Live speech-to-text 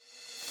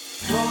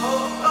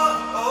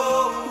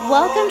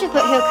Welcome to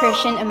Foothill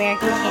Christian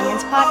American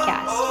Canyons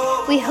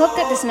podcast. We hope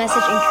that this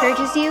message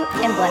encourages you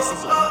and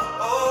blesses you.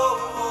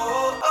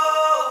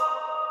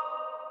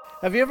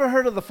 Have you ever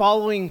heard of the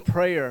following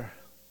prayer?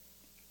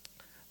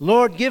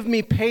 Lord, give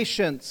me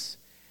patience,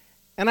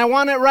 and I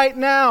want it right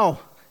now.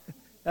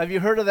 Have you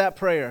heard of that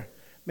prayer?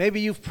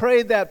 Maybe you've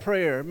prayed that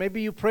prayer.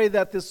 Maybe you prayed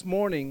that this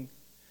morning.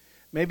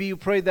 Maybe you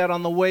prayed that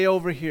on the way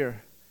over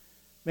here.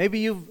 Maybe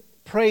you've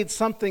prayed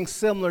something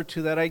similar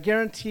to that. I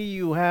guarantee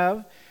you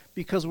have,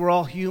 because we're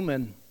all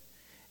human.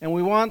 And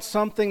we want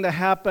something to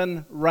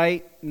happen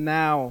right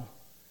now.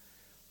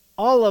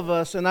 All of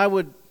us, and I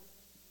would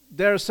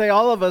dare say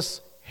all of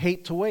us,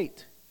 hate to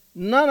wait.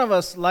 None of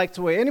us like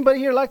to wait. Anybody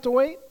here like to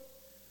wait?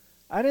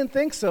 I didn't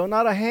think so.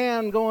 Not a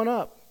hand going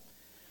up.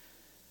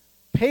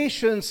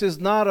 Patience is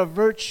not a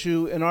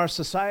virtue in our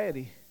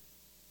society.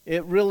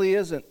 It really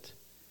isn't.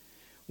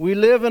 We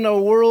live in a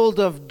world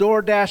of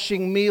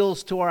door-dashing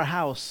meals to our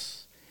house.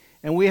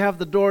 And we have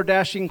the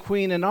door-dashing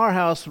queen in our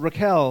house,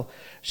 Raquel.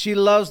 She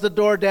loves the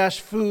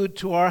door-dash food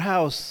to our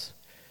house.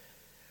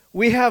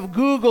 We have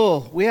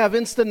Google. We have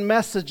instant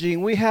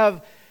messaging. We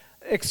have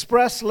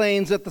express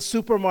lanes at the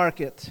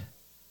supermarket.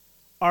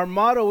 Our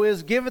motto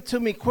is, give it to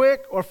me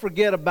quick or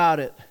forget about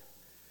it.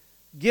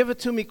 Give it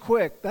to me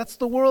quick. That's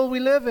the world we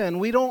live in.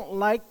 We don't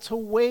like to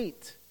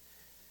wait.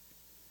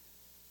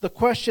 The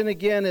question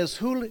again is,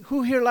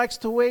 who here likes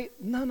to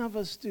wait? None of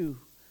us do.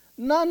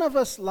 None of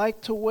us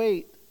like to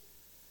wait.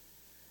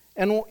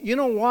 And you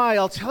know why?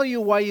 I'll tell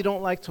you why you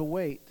don't like to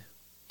wait.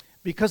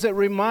 Because it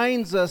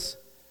reminds us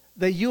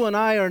that you and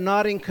I are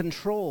not in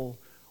control.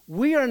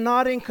 We are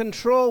not in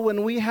control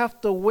when we have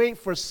to wait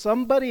for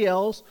somebody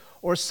else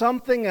or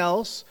something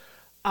else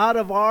out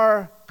of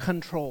our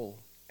control.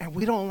 And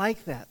we don't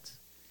like that.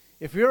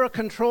 If you're a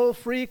control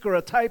freak or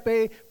a type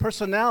A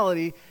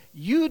personality,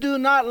 you do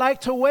not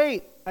like to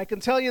wait. I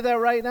can tell you that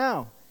right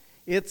now.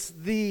 It's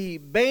the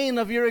bane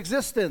of your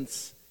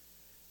existence.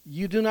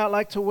 You do not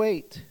like to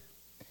wait.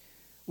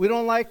 We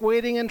don't like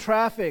waiting in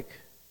traffic.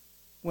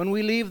 When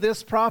we leave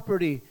this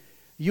property,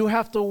 you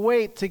have to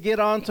wait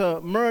to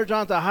merge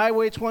onto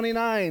Highway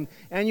 29,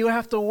 and you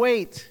have to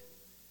wait.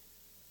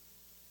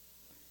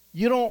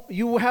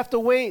 You have to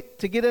wait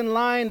to get in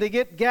line to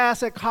get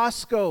gas at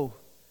Costco,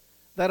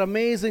 that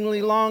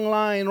amazingly long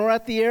line, or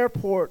at the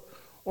airport,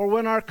 or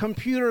when our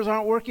computers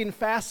aren't working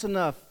fast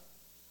enough.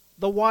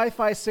 The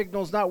Wi-Fi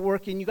signal's not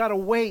working. You got to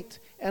wait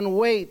and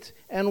wait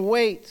and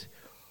wait.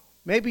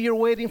 Maybe you're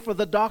waiting for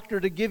the doctor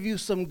to give you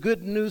some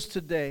good news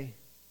today.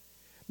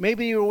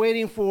 Maybe you're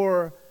waiting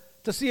to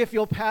see if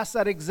you'll pass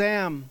that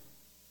exam,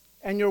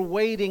 and you're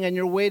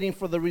waiting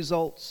for the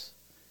results.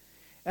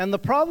 And the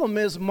problem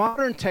is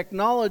modern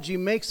technology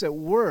makes it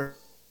worse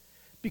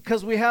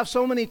because we have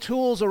so many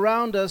tools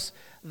around us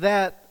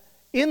that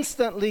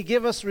instantly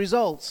give us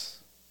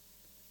results.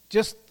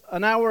 Just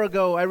an hour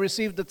ago, I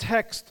received a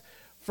text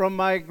from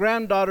my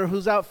granddaughter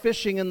who's out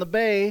fishing in the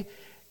bay,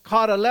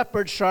 caught a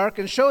leopard shark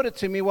and showed it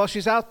to me while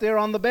she's out there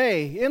on the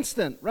bay.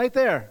 Instant, right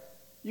there.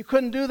 You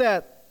couldn't do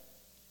that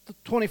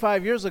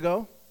 25 years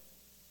ago.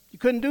 You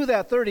couldn't do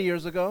that 30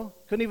 years ago.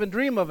 Couldn't even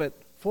dream of it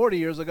 40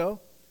 years ago.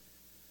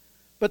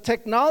 But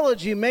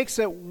technology makes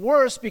it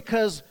worse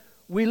because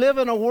we live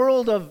in a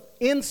world of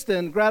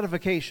instant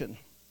gratification.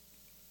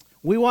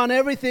 We want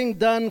everything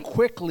done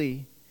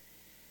quickly.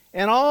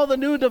 And all the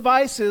new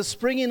devices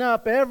springing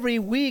up every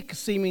week,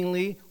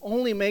 seemingly,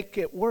 only make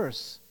it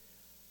worse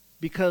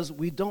because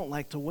we don't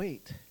like to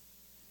wait.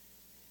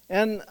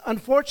 And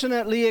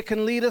unfortunately, it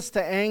can lead us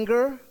to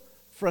anger,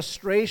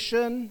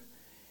 frustration.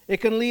 It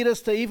can lead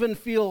us to even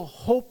feel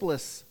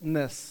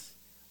hopelessness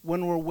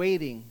when we're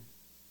waiting.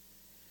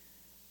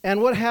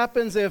 And what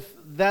happens if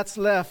that's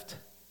left,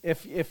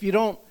 if you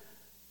don't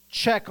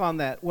check on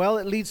that? Well,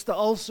 it leads to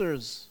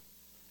ulcers,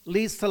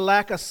 leads to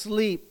lack of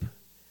sleep.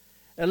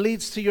 It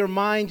leads to your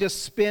mind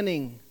just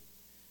spinning.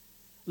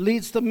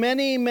 Leads to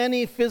many,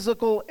 many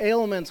physical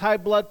ailments, high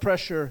blood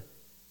pressure,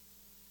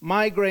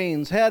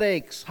 migraines,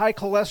 headaches, high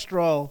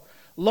cholesterol,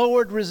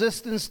 lowered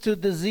resistance to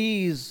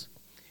disease,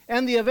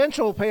 and the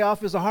eventual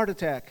payoff is a heart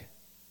attack.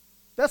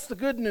 That's the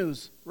good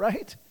news,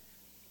 right?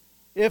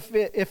 If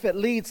it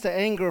leads to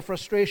anger,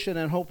 frustration,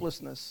 and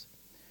hopelessness.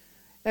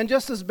 And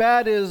just as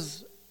bad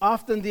is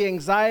often the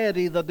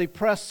anxiety, the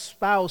depressed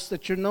spouse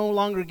that you're no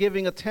longer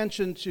giving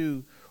attention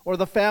to, or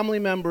the family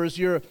members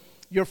you're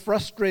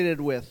frustrated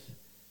with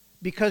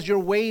because you're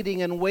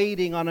waiting and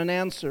waiting on an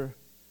answer.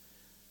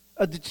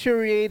 A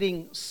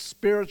deteriorating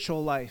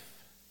spiritual life.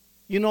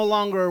 You no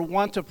longer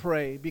want to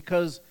pray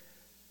because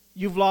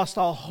you've lost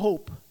all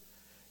hope.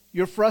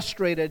 You're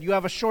frustrated. You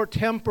have a short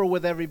temper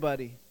with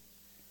everybody.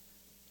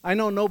 I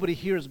know nobody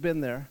here has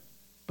been there,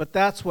 but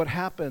that's what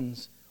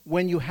happens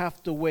when you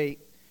have to wait.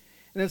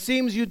 And it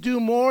seems you do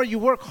more, you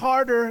work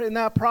harder in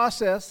that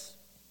process,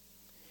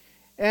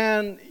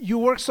 and you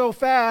work so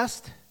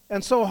fast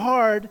and so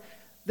hard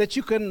that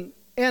you can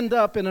end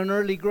up in an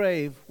early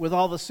grave with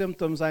all the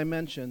symptoms I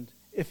mentioned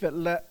if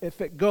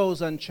it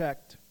goes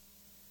unchecked.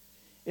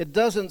 It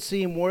doesn't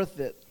seem worth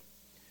it.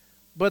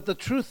 But the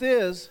truth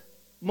is,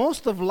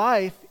 most of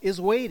life is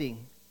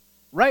waiting.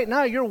 Right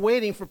now, you're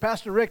waiting for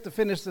Pastor Rick to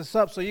finish this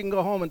up so you can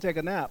go home and take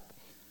a nap.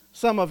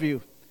 Some of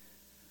you.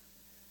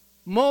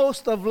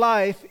 Most of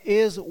life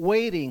is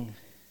waiting.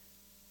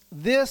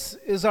 This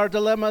is our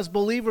dilemma as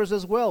believers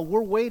as well.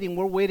 We're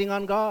waiting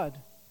on God.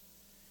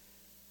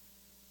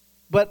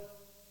 But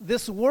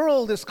this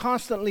world is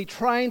constantly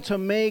trying to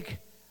make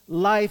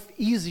life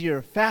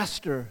easier,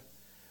 faster,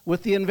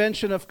 with the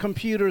invention of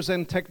computers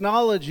and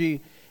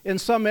technology. In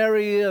some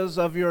areas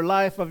of your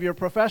life, of your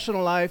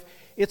professional life,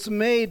 it's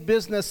made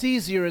business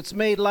easier. It's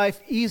made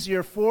life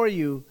easier for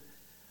you.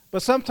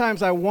 But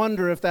sometimes I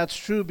wonder if that's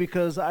true,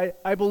 because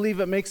I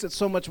believe it makes it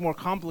so much more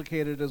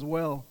complicated as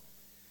well.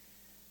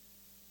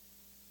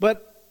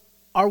 But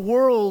our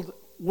world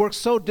works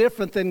so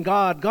different than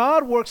God.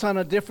 God works on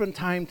a different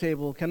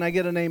timetable. Can I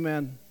get an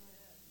amen?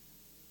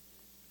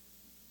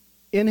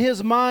 In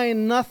His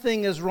mind,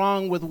 nothing is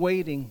wrong with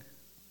waiting.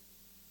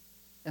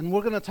 And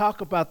we're going to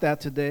talk about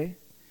that today.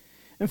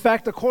 In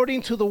fact,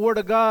 according to the Word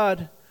of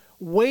God,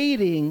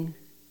 waiting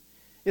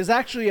is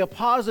actually a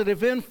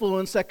positive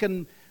influence that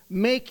can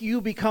make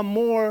you become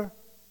more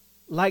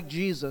like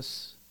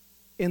Jesus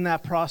in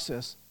that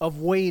process of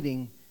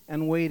waiting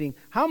and waiting.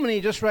 How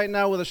many, just right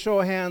now with a show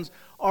of hands,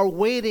 are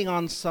waiting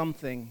on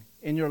something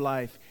in your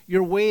life?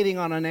 You're waiting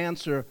on an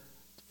answer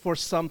for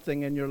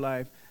something in your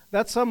life.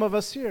 That's some of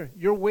us here.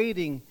 You're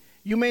waiting.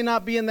 You may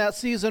not be in that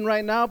season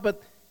right now,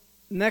 but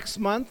next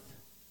month,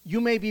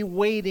 you may be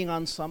waiting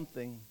on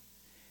something.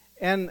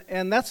 And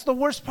that's the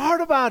worst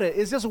part about it,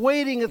 is just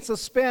waiting in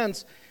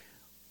suspense.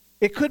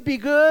 It could be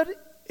good,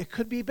 it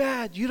could be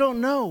bad. You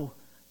don't know.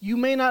 You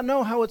may not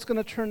know how it's going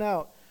to turn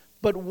out.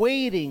 But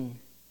waiting.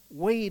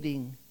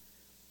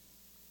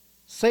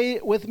 Say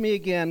it with me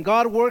again.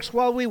 God works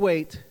while we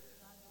wait.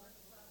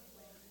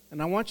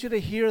 And I want you to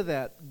hear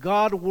that.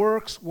 God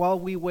works while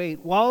we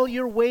wait. While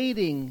you're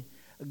waiting,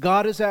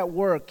 God is at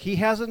work. He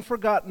hasn't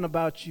forgotten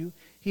about you.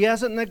 He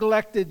hasn't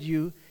neglected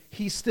you.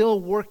 He's still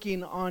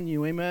working on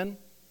you. Amen?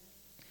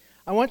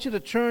 I want you to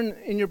turn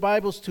in your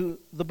Bibles to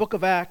the book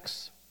of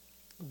Acts,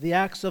 the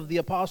Acts of the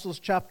Apostles,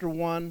 chapter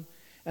 1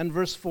 and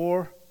verse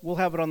 4. We'll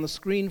have it on the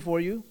screen for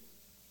you.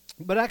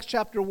 But Acts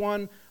chapter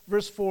 1,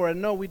 verse 4,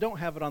 and no, we don't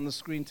have it on the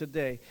screen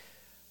today.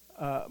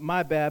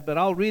 My bad, but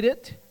I'll read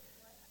it.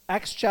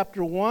 Acts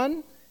chapter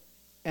 1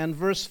 and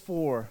verse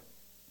 4.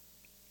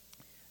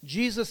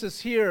 Jesus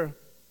is here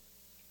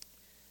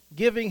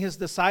giving His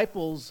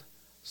disciples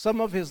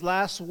some of His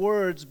last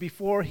words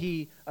before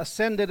He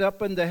ascended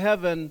up into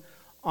heaven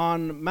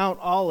on Mount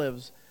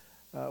Olives,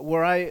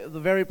 the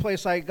very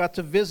place I got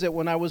to visit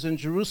when I was in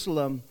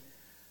Jerusalem.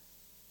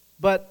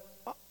 But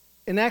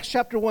in Acts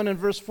chapter 1 and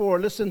verse 4,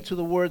 listen to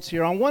the words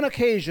here. On one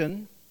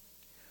occasion,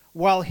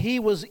 while He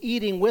was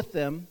eating with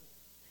them,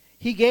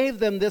 He gave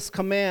them this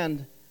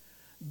command: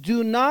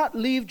 do not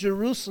leave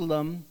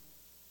Jerusalem,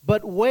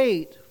 but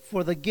wait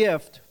for the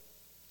gift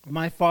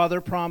my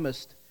Father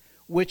promised,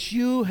 which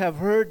you have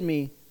heard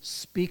me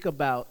speak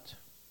about.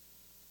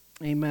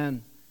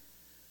 Amen.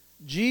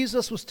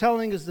 Jesus was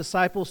telling His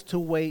disciples to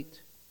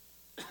wait.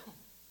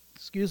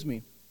 Excuse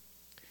me.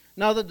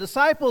 Now the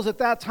disciples at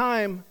that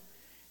time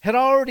had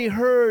already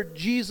heard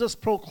Jesus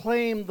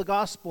proclaim the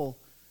gospel.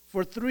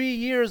 For 3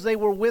 years they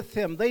were with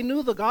Him. They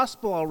knew the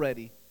gospel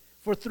already.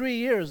 For 3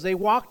 years they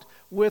walked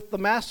with the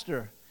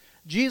Master.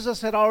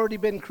 Jesus had already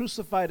been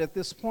crucified at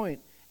this point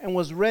and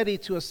was ready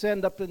to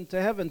ascend up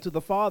into heaven to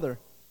the Father.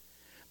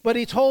 But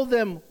He told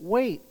them,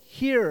 wait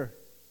here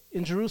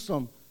in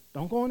Jerusalem.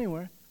 Don't go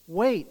anywhere.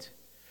 Wait.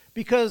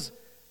 Because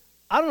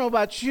I don't know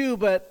about you,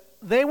 but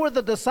they were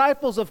the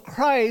disciples of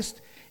Christ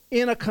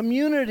in a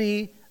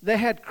community that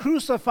had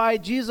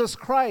crucified Jesus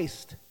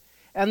Christ.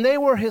 And they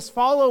were His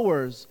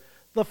followers.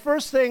 The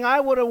first thing I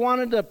would have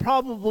wanted to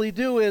probably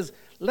do is,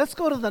 let's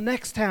go to the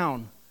next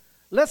town.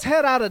 Let's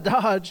head out of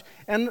Dodge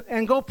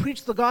and go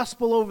preach the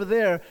gospel over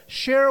there.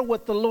 Share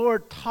what the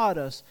Lord taught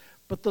us.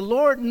 But the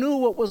Lord knew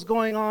what was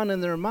going on in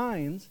their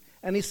minds.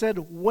 And He said,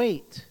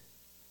 wait.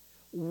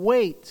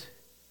 Wait.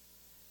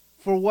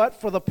 For what?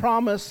 For the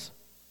promise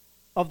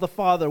of the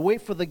Father.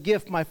 Wait for the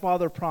gift my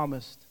Father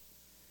promised.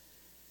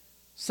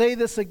 Say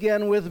this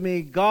again with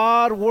me.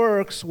 God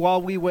works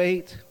while we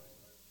wait.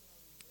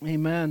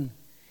 Amen.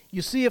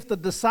 You see, if the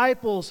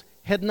disciples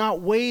had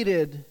not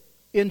waited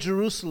in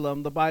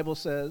Jerusalem, the Bible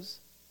says,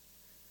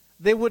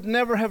 they would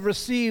never have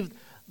received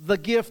the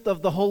gift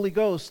of the Holy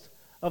Ghost,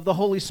 of the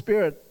Holy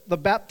Spirit, the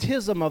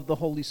baptism of the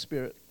Holy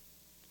Spirit.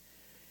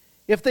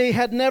 If they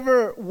had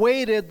never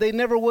waited, they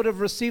never would have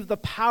received the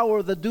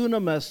power, the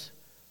dunamis,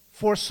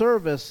 for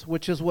service,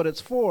 which is what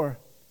it's for.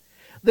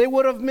 They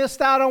would have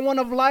missed out on one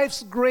of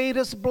life's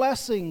greatest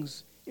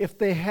blessings if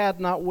they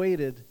had not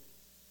waited.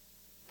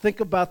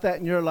 Think about that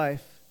in your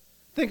life.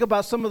 Think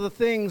about some of the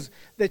things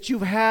that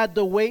you've had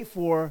to wait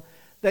for,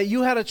 that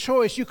you had a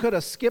choice. You could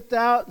have skipped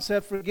out and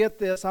said, forget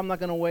this, I'm not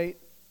going to wait.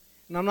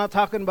 And I'm not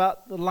talking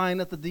about the line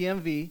at the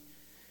DMV.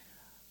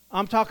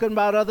 I'm talking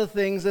about other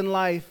things in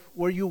life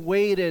where you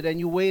waited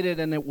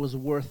and it was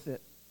worth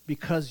it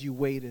because you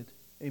waited.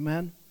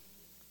 Amen?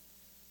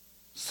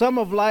 Some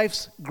of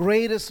life's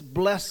greatest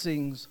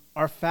blessings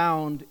are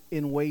found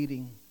in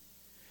waiting.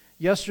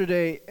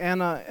 Yesterday,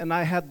 Anna and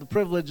I had the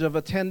privilege of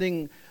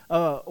attending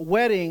a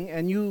wedding,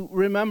 and you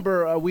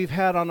remember we've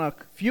had on a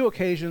few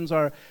occasions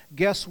our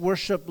guest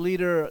worship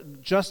leader,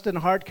 Justin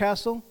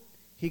Hardcastle.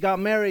 He got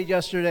married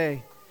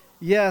yesterday.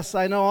 Yes,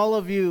 I know all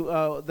of you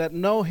that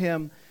know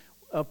him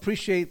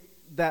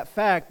appreciate that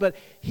fact, but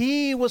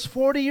he was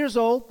 40 years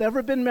old,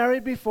 never been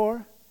married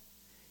before.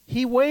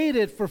 He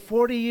waited for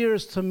 40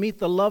 years to meet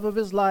the love of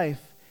his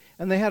life,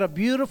 and they had a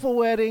beautiful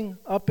wedding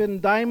up in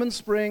Diamond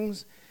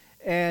Springs,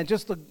 and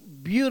just a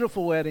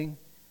beautiful wedding.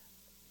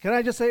 Can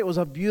I just say it was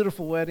a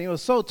beautiful wedding? It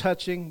was so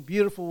touching,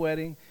 beautiful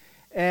wedding.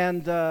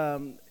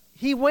 And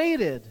he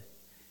waited.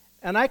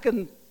 And I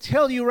can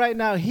tell you right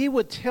now, he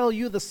would tell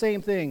you the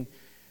same thing.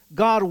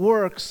 God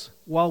works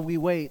while we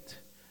wait.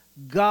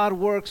 God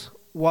works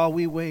while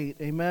we wait.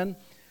 Amen?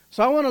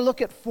 So I want to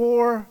look at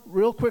 4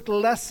 real quick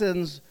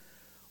lessons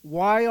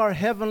why our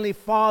Heavenly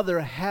Father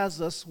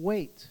has us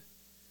wait.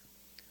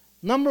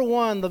 Number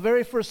 1, the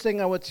very first thing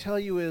I would tell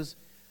you is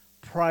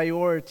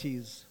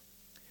priorities.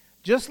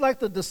 Just like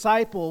the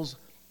disciples,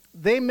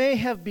 they may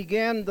have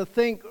begun to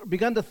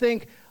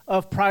think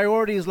of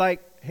priorities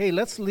like, hey,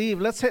 let's leave.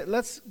 Let's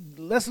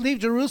leave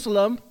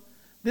Jerusalem.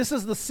 This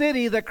is the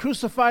city that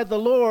crucified the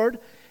Lord,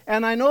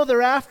 and I know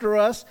they're after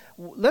us.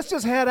 Let's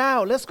just head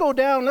out. Let's go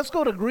down. Let's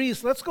go to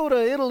Greece. Let's go to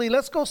Italy.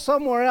 Let's go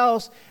somewhere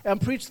else and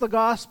preach the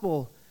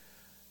gospel.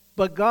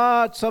 But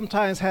God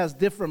sometimes has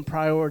different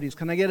priorities.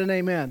 Can I get an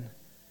amen?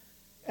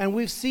 And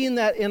we've seen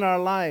that in our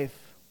life.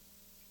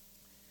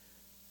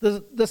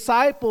 The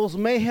disciples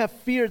may have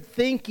feared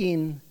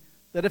thinking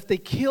that if they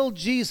killed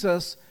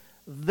Jesus,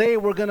 they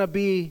were going to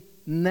be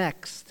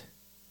next.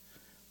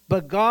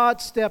 But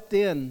God stepped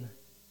in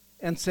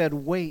and said,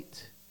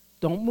 wait,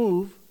 don't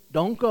move,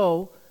 don't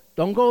go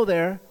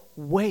there,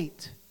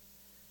 wait.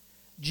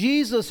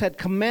 Jesus had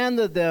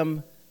commanded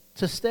them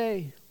to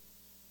stay.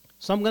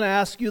 So I'm going to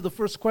ask you the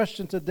first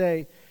question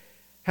today.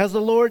 Has the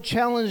Lord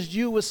challenged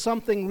you with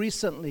something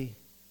recently?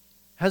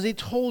 Has He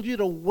told you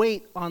to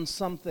wait on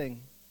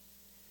something?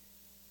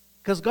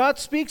 Because God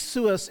speaks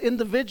to us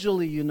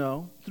individually,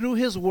 through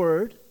His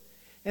Word,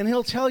 and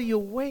He'll tell you,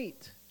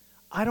 wait,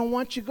 I don't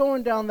want you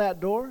going down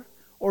that door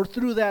or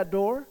through that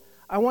door.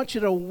 I want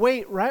you to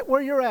wait right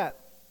where you're at.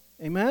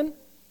 Amen?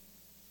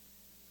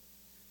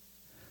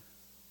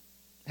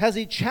 Has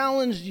He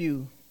challenged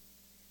you?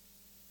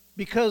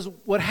 Because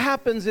what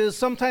happens is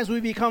sometimes we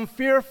become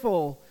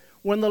fearful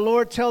when the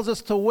Lord tells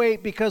us to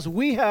wait because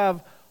we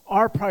have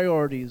our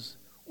priorities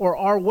or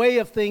our way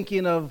of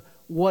thinking of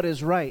what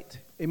is right.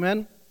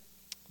 Amen?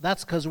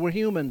 That's because we're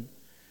human.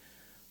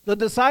 The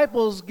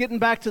disciples, getting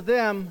back to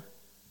them,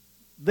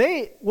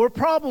 they were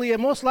probably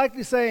and most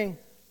likely saying,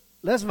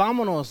 let's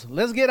vámonos,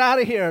 let's get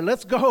out of here,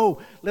 let's go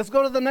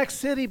to the next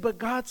city. But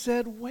God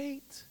said,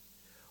 wait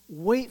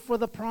for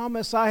the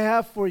promise I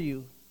have for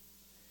you.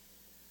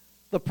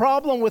 The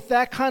problem with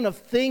that kind of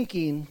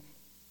thinking,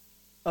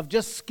 of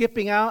just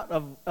skipping out,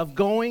 of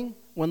going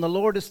when the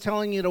Lord is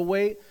telling you to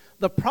wait,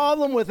 the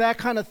problem with that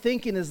kind of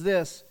thinking is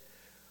this.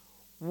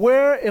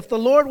 Where if the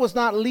Lord was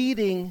not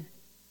leading,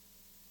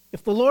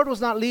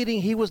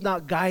 He was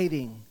not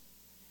guiding.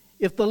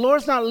 If the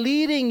Lord's not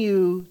leading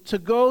you to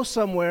go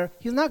somewhere,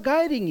 He's not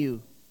guiding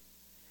you.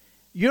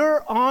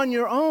 You're on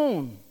your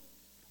own.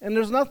 And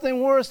there's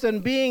nothing worse than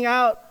being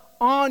out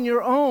on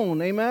your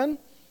own. Amen?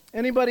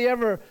 Anybody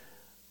ever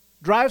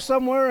drive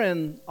somewhere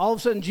and all of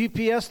a sudden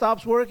GPS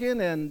stops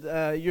working and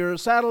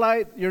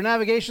your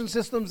navigation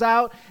system's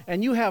out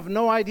and you have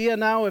no idea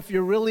now if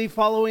you're really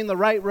following the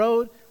right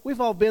road?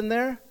 We've all been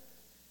there.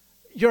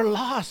 You're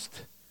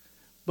lost.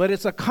 But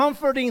it's a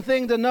comforting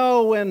thing to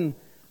know when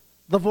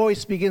the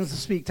voice begins to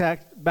speak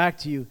back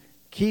to you.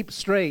 Keep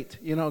straight,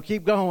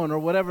 keep going, or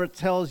whatever it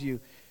tells you.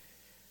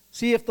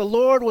 See, if the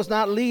Lord was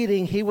not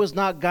leading, He was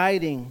not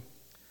guiding.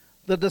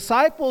 The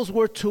disciples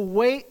were to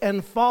wait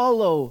and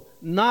follow,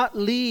 not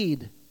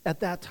lead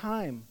at that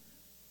time.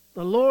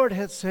 The Lord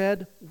had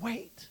said,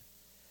 wait.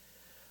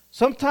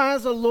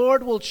 Sometimes the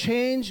Lord will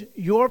change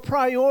your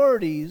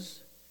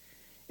priorities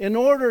in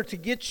order to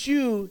get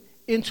you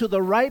into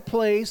the right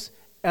place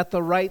at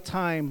the right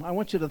time. I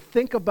want you to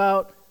think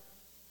about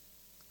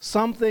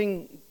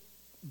something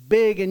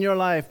big in your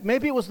life.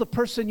 Maybe it was the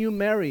person you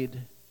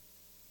married.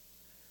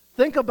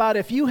 Think about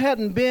if you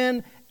hadn't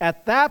been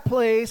at that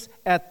place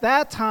at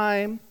that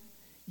time,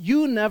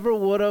 you never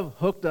would have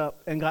hooked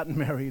up and gotten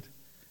married.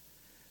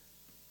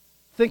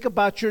 Think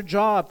about your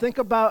job. Think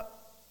about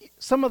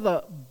some of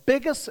the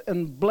biggest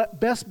and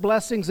best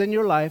blessings in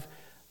your life.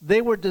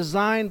 They were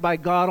designed by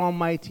God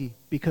Almighty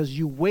because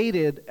you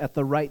waited at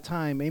the right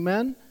time.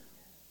 Amen?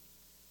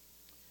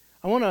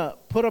 I want to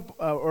put up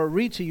or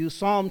read to you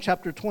Psalm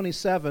chapter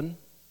 27.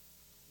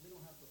 We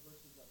don't have the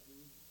verses up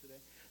today.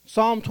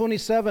 Psalm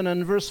 27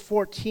 and verse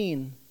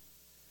 14.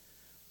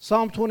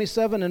 Psalm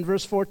 27 and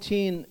verse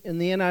 14 in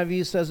the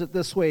NIV says it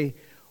this way.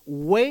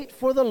 Wait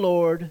for the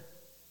Lord,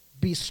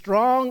 be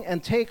strong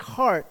and take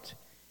heart,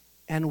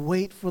 and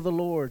wait for the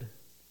Lord.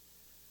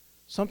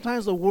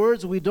 Sometimes the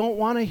words we don't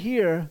want to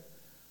hear,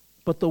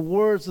 but the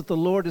words that the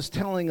Lord is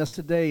telling us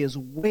today is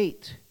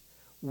wait.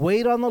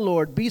 Wait on the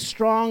Lord. Be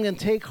strong and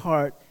take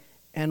heart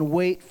and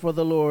wait for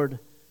the Lord.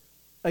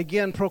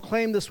 Again,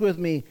 proclaim this with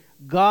me.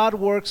 God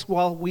works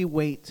while we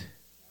wait.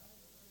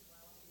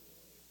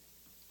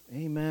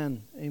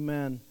 Amen.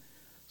 Amen.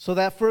 So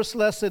that first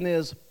lesson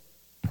is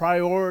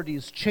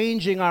priorities,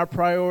 changing our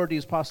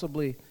priorities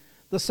possibly.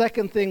 The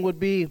second thing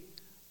would be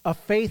a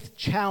faith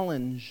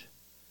challenge.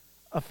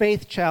 A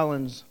faith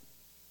challenge.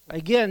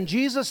 Again,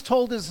 Jesus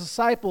told his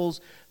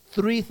disciples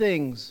 3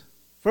 things.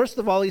 First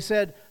of all, he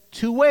said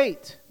to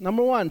wait.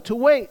 Number 1, to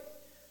wait.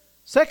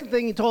 Second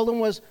thing he told them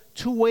was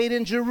to wait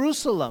in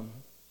Jerusalem.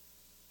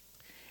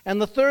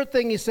 And the third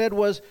thing he said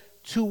was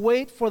to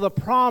wait for the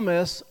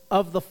promise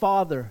of the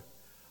Father.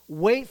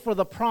 Wait for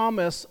the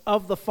promise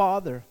of the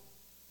Father.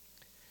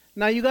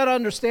 Now you got to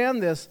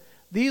understand this.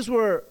 These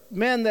were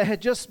men that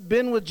had just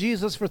been with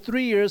Jesus for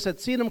 3 years, had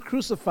seen him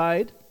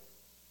crucified,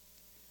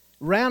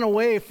 ran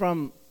away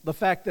from the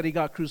fact that he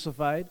got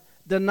crucified,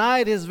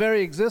 denied his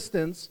very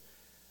existence,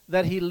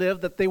 that he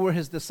lived, that they were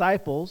his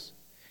disciples.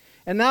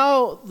 And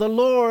now the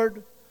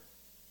Lord,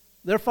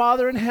 their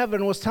Father in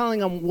heaven, was telling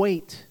them,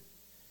 wait.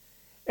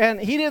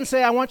 And he didn't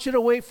say, I want you to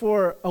wait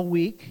for a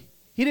week.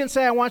 He didn't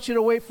say, I want you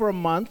to wait for a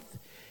month.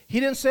 He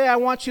didn't say, I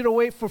want you to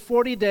wait for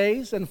 40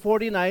 days and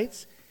 40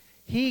 nights.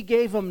 He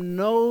gave them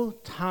no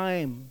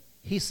time.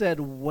 He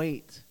said,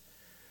 wait.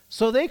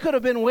 So they could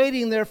have been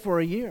waiting there for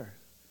a year.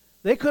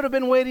 They could have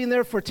been waiting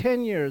there for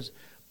 10 years.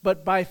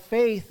 But by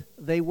faith,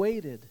 they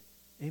waited.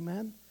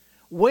 Amen?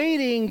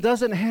 Waiting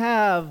doesn't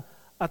have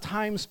a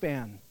time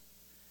span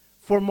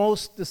for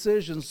most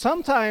decisions.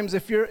 Sometimes,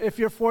 if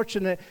you're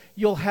fortunate,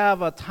 you'll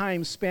have a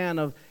time span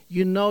of,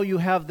 you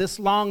have this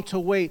long to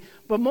wait.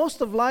 But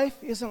most of life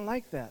isn't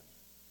like that.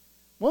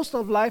 Most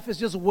of life is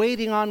just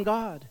waiting on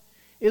God,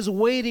 is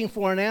waiting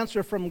for an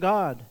answer from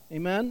God.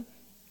 Amen?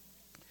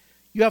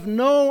 You have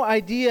no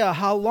idea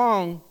how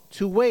long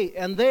to wait,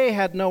 and they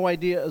had no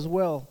idea as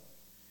well.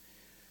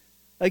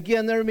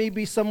 Again, there may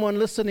be someone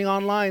listening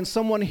online,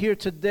 someone here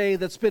today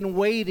that's been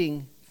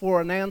waiting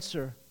for an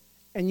answer,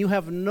 and you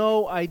have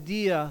no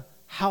idea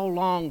how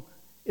long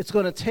it's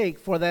going to take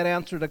for that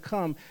answer to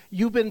come.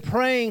 You've been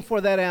praying for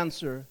that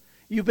answer.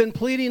 You've been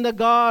pleading to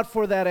God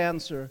for that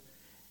answer,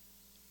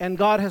 and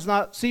God has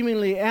not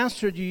seemingly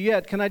answered you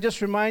yet. Can I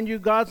just remind you,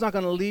 God's not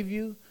going to leave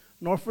you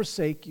nor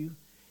forsake you.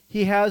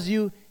 He has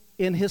you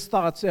in his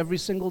thoughts every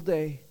single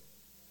day.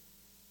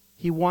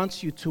 He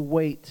wants you to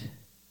wait.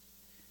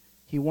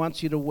 He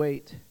wants you to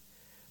wait.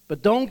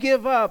 But don't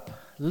give up.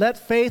 Let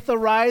faith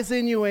arise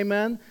in you,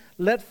 amen?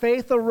 Let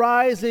faith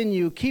arise in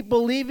you. Keep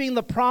believing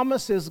the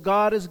promises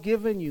God has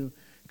given you.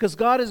 Because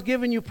God has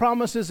given you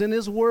promises in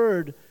his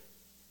word,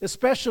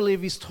 especially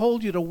if he's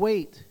told you to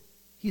wait.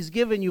 He's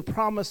given you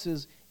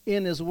promises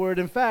in his word.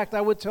 In fact,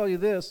 I would tell you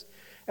this.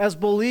 As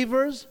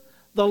believers,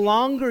 the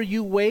longer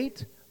you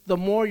wait, the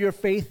more your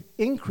faith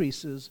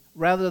increases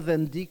rather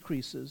than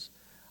decreases.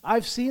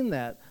 I've seen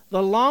that.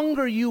 The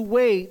longer you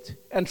wait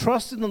and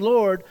trust in the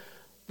Lord,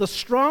 the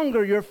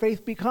stronger your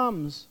faith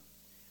becomes.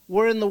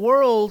 Where in the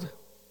world,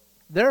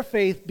 their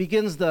faith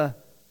begins to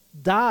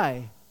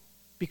die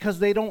because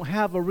they don't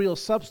have a real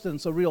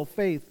substance, a real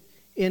faith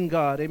in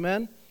God.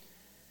 Amen?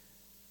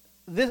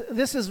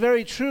 This is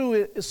very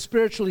true,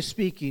 spiritually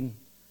speaking.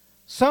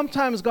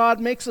 Sometimes God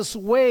makes us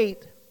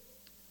wait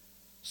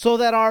so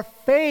that our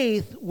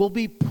faith will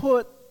be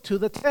put to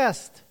the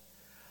test.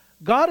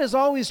 God is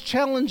always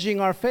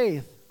challenging our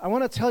faith. I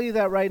want to tell you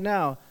that right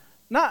now.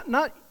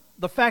 Not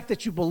the fact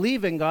that you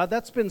believe in God.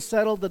 That's been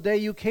settled the day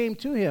you came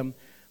to him.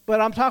 But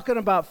I'm talking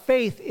about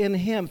faith in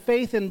him,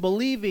 faith in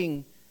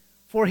believing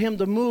for him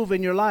to move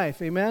in your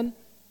life. Amen?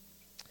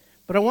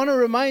 But I want to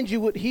remind you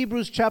what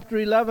Hebrews chapter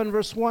 11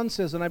 verse 1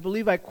 says, and I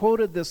believe I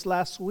quoted this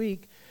last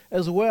week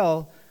as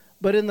well.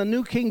 But in the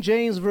New King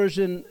James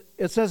Version,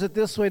 it says it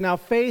this way, now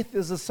faith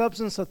is the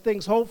substance of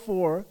things hoped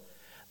for,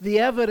 the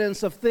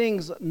evidence of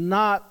things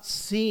not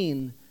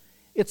seen.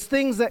 It's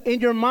things that in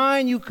your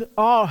mind you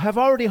have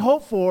already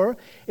hoped for.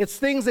 It's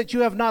things that you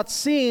have not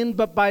seen,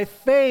 but by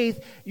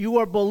faith you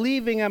are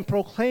believing and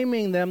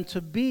proclaiming them to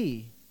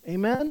be.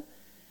 Amen?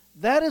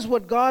 That is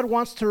what God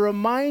wants to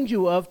remind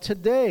you of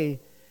today.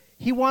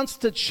 He wants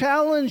to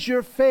challenge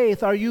your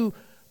faith. Are you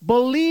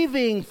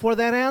believing for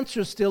that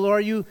answer still, or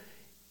are you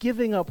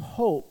giving up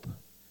hope?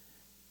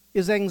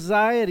 Is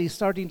anxiety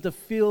starting to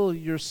fill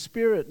your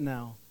spirit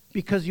now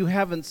because you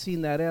haven't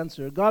seen that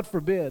answer? God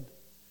forbid.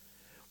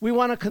 We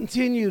want to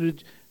continue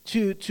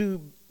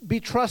to be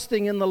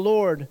trusting in the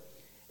Lord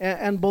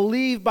and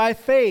believe by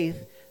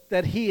faith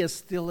that he is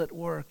still at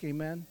work.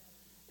 Amen?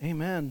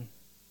 Amen.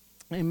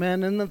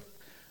 Amen. And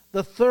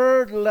the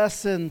third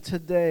lesson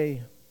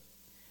today,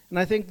 and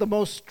I think the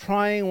most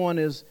trying one,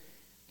 is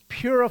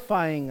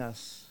purifying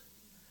us.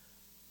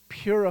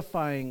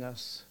 Purifying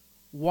us.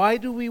 Why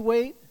do we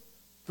wait?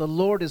 The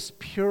Lord is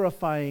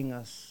purifying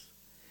us.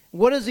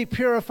 What is he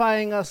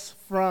purifying us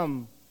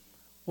from?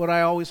 What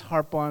I always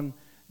harp on,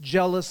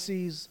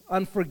 jealousies,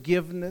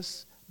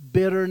 unforgiveness,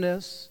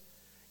 bitterness.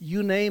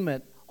 you name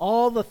it.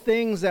 All the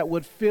things that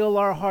would fill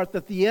our heart,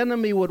 that the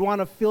enemy would want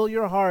to fill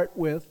your heart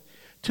with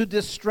to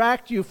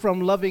distract you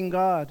from loving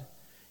God.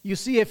 You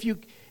see, if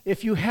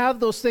you have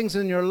those things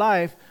in your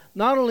life,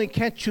 not only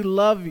can't you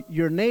love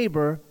your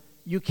neighbor,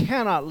 you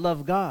cannot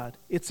love God.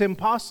 It's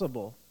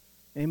impossible.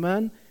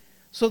 Amen?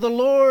 So the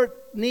Lord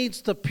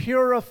needs to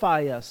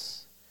purify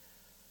us.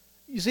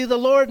 You see, the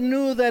Lord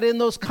knew that in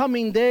those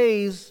coming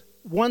days,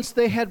 once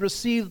they had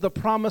received the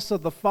promise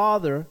of the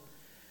Father,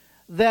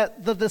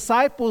 that the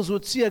disciples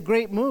would see a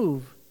great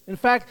move. In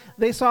fact,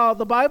 they saw,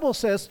 the Bible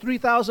says,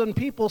 3,000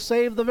 people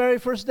saved the very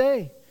first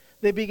day.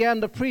 They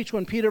began to preach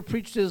when Peter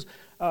preached his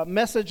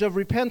message of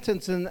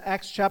repentance in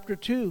Acts chapter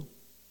 2.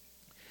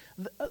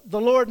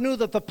 The Lord knew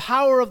that the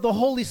power of the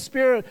Holy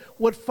Spirit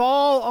would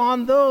fall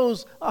on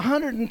those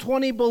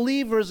 120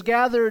 believers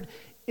gathered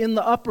in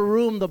the upper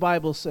room, the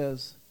Bible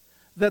says.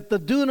 That the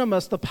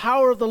dunamis, the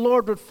power of the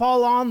Lord, would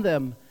fall on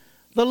them.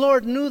 The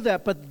Lord knew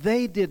that, but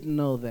they didn't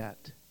know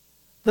that.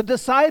 The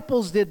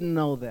disciples didn't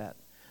know that.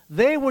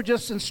 They were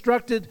just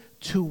instructed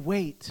to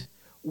wait.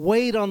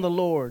 Wait on the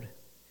Lord.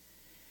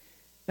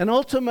 And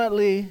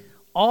ultimately,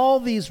 all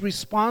these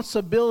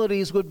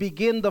responsibilities would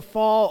begin to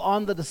fall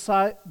on the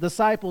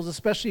disciples,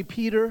 especially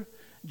Peter,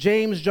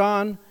 James,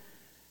 John.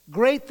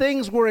 Great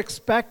things were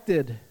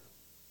expected,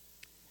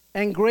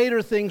 and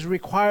greater things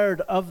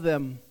required of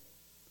them,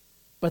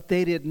 but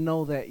they didn't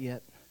know that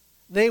yet.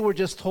 They were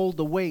just told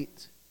to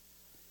wait.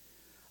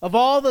 Of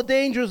all the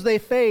dangers they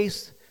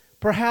faced,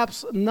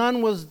 perhaps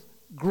none was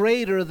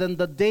greater than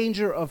the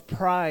danger of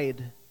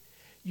pride.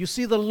 You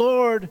see, the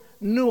Lord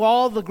knew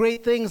all the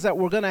great things that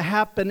were going to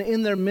happen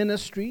in their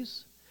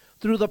ministries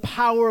through the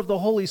power of the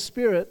Holy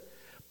Spirit,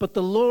 but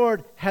the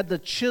Lord had to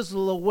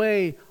chisel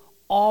away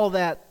all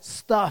that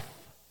stuff.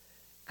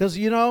 Because,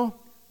 you know,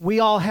 we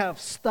all have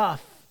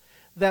stuff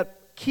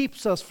that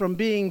keeps us from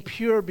being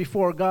pure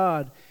before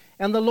God.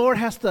 And the Lord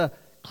has to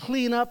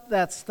clean up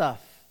that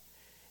stuff.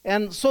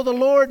 And so the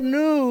Lord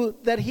knew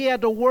that he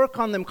had to work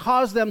on them,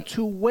 cause them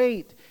to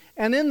wait.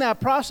 And in that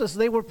process,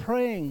 they were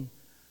praying.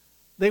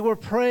 They were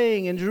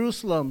praying in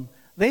Jerusalem.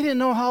 They didn't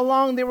know how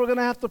long they were going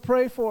to have to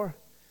pray for.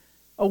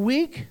 A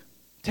week?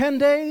 10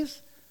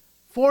 days?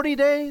 40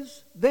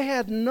 days? They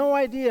had no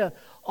idea.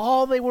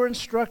 All they were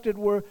instructed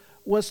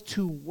was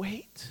to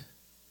wait.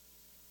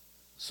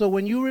 So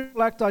when you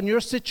reflect on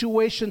your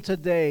situation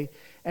today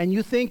and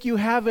you think you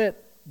have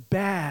it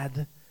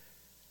bad,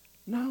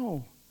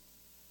 no.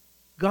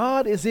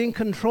 God is in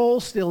control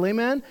still,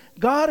 amen?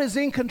 God is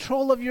in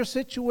control of your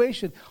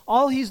situation.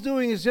 All he's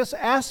doing is just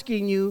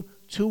asking you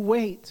to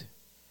wait.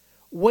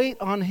 Wait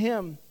on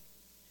him.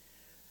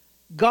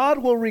 God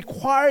will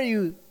require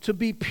you to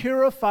be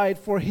purified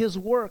for his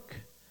work,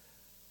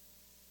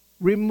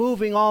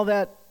 removing all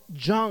that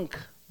junk,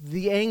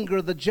 the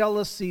anger, the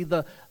jealousy,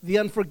 the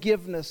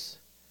unforgiveness.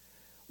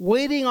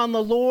 Waiting on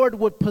the Lord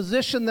would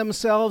position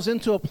themselves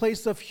into a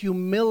place of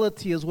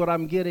humility is what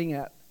I'm getting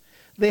at.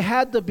 They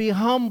had to be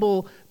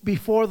humble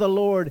before the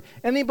Lord.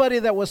 Anybody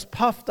that was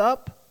puffed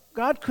up,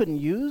 God couldn't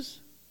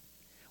use.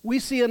 We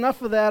see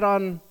enough of that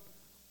on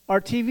our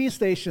TV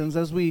stations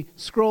as we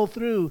scroll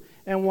through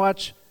and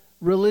watch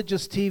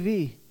religious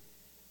TV.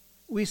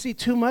 We see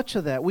too much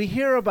of that. We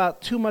hear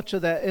about too much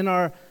of that in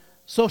our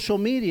social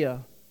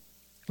media.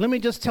 Let me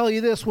just tell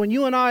you this. When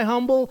you and I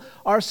humble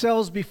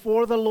ourselves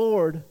before the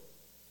Lord,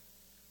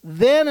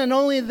 then and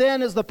only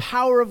then is the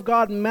power of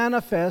God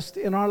manifest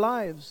in our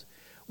lives.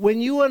 When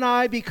you and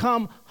I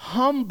become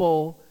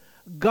humble,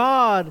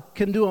 God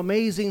can do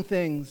amazing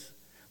things.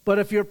 But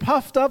if you're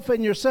puffed up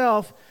in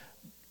yourself,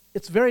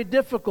 it's very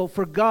difficult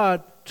for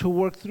God to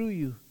work through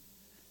you.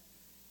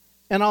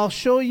 And I'll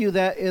show you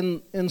that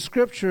in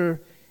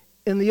Scripture.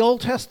 In the Old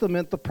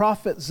Testament, the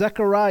prophet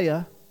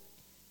Zechariah,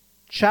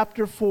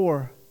 chapter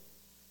 4,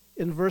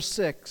 in verse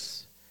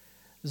 6.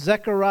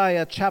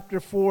 Zechariah chapter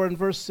 4 and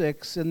verse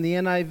 6 in the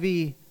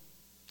NIV,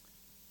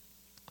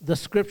 the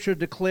Scripture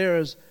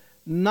declares,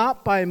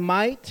 "Not by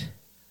might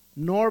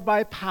nor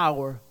by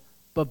power,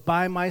 but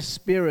by my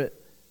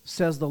Spirit,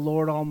 says the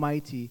Lord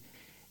Almighty."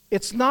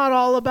 It's not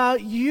all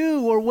about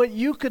you or what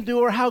you can do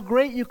or how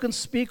great you can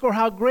speak or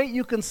how great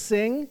you can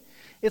sing.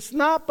 It's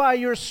not by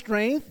your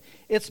strength.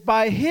 It's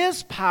by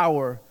his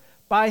power,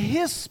 by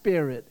his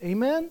Spirit.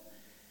 Amen?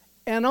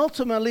 And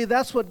ultimately,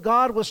 that's what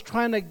God was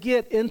trying to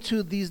get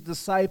into these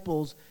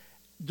disciples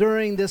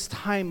during this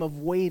time of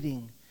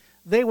waiting.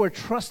 They were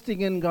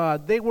trusting in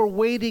God. They were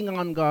waiting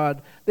on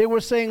God. They were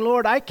saying,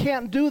 "Lord, I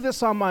can't do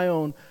this on my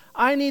own.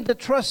 I need to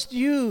trust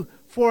you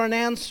for an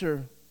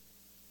answer."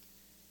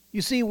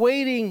 You see,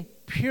 waiting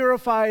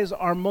purifies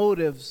our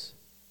motives,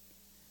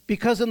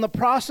 because in the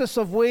process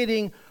of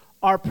waiting,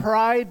 our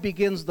pride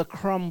begins to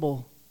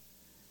crumble.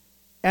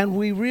 And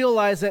we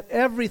realize that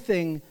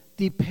everything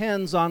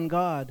depends on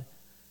God.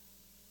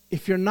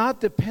 If you're not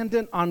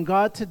dependent on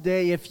God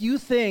today, if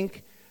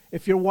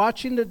you're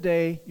watching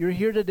today, you're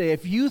here today,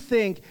 if you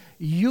think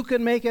you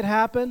can make it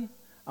happen,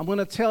 I'm going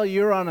to tell you,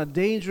 you're on a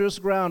dangerous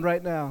ground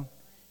right now.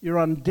 You're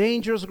on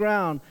dangerous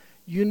ground.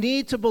 You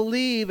need to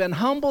believe and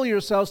humble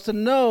yourselves to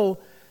know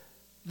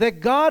that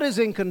God is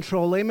in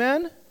control.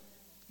 Amen?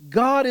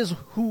 God is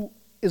who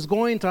is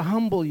going to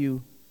humble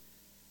you.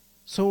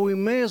 So we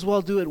may as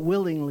well do it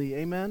willingly.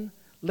 Amen?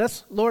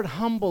 Lord,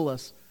 humble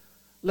us.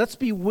 Let's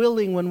be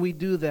willing when we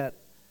do that.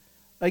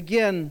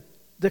 Again,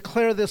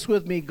 declare this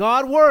with me.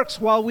 God works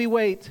while we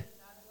wait.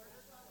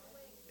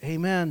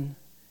 Amen.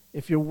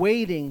 If you're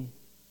waiting,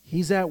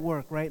 He's at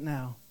work right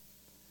now.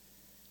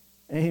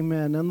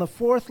 Amen. And the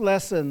fourth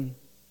lesson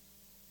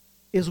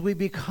is we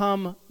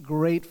become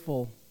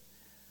grateful.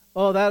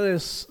 Oh, that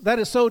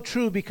is so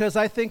true, because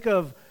I think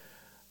of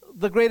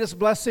the greatest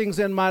blessings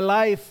in my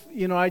life.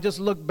 You know, I just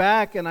look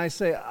back and I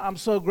say, I'm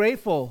so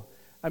grateful.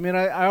 I mean,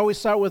 I always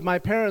start with my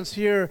parents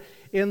here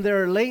in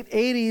their late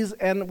 80s,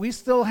 and we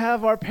still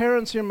have our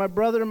parents here. My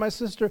brother and my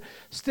sister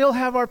still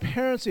have our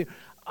parents here.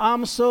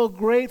 I'm so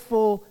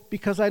grateful,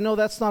 because I know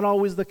that's not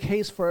always the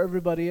case for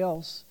everybody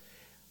else.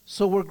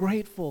 So we're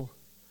grateful.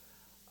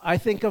 I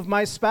think of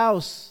my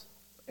spouse,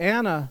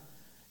 Anna,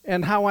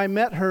 and how I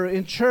met her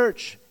in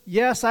church.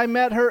 Yes, I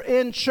met her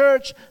in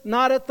church,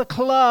 not at the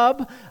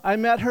club. I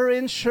met her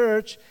in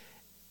church,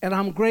 and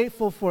I'm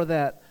grateful for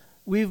that.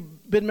 We've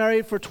been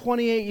married for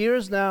 28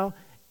 years now,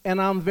 and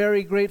I'm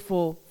very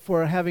grateful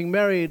for having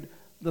married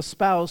the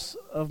spouse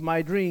of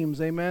my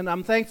dreams. Amen.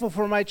 I'm thankful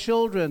for my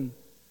children,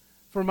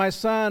 for my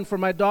son, for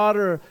my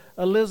daughter,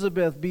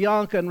 Elizabeth,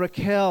 Bianca, and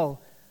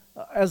Raquel,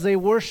 as they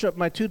worship,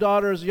 my two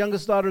daughters,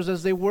 youngest daughters,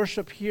 as they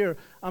worship here.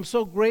 I'm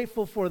so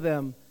grateful for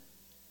them,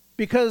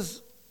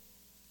 because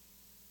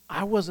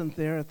I wasn't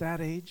there at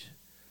that age.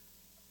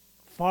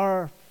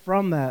 Far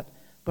from that.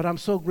 But I'm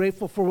so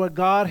grateful for what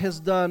God has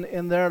done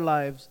in their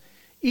lives.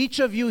 Each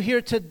of you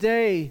here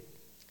today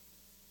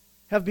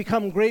have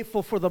become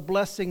grateful for the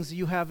blessings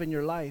you have in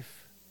your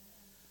life.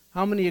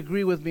 How many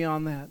agree with me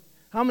on that?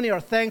 How many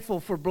are thankful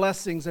for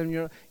blessings?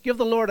 And give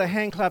the Lord a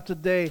hand clap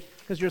today,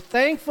 because you're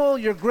thankful,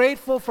 you're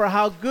grateful for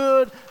how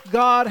good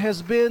God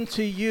has been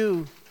to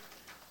you.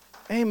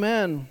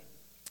 Amen.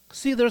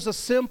 See, there's a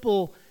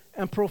simple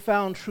and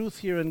profound truth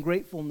here in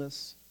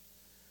gratefulness.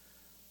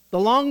 The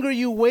longer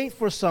you wait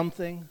for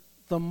something,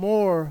 the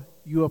more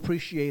you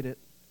appreciate it.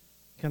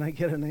 Can I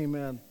get an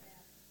amen?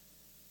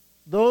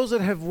 Those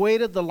that have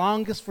waited the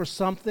longest for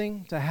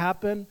something to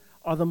happen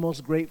are the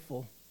most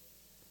grateful.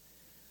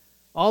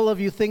 All of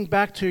you think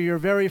back to your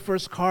very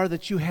first car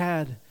that you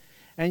had,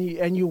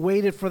 and you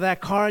waited for that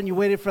car, and you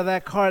waited for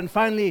that car, and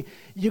finally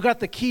you got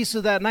the keys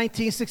to that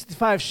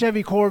 1965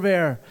 Chevy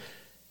Corvair.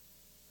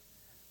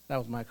 That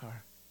was my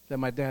car that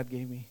my dad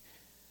gave me.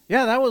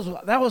 Yeah, that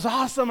was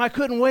awesome. I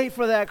couldn't wait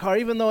for that car,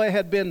 even though it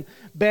had been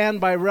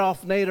banned by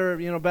Ralph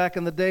Nader, back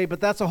in the day. But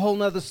that's a whole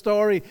nother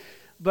story.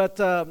 But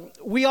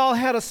we all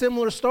had a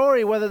similar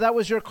story, whether that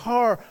was your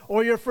car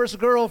or your first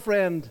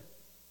girlfriend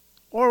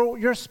or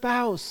your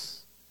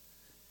spouse.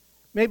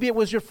 Maybe it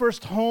was your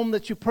first home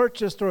that you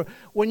purchased, or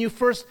when you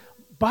first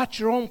bought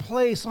your own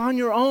place on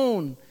your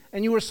own,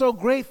 and you were so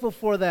grateful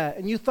for that,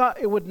 and you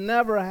thought it would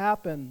never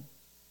happen.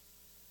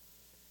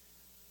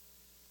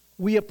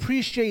 We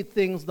appreciate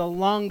things the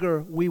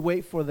longer we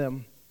wait for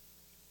them.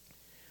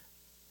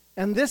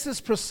 And this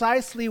is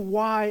precisely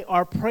why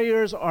our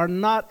prayers are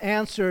not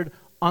answered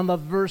on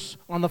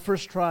the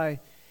first try.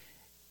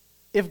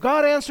 If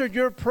God answered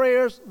your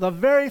prayers the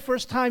very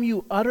first time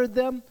you uttered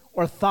them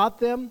or thought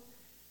them,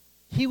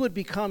 He would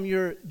become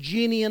your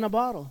genie in a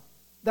bottle.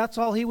 That's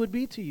all He would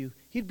be to you.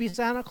 He'd be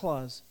Santa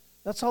Claus.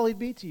 That's all He'd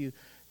be to you.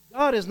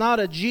 God is not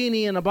a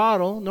genie in a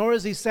bottle, nor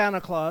is He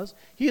Santa Claus.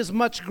 He is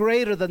much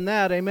greater than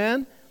that,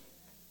 amen?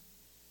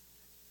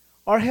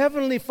 Our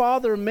Heavenly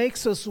Father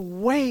makes us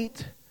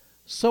wait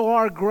so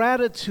our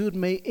gratitude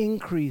may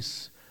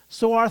increase,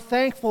 so our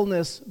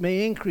thankfulness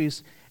may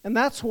increase. And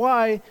that's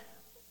why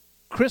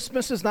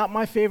Christmas is not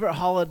my favorite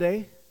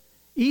holiday.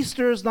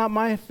 Easter is not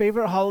my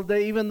favorite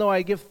holiday, even though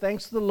I give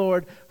thanks to the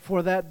Lord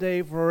for that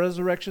day, for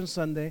Resurrection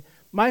Sunday.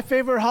 My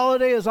favorite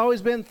holiday has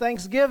always been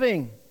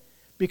Thanksgiving,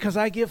 because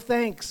I give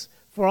thanks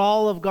for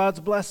all of God's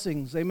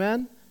blessings.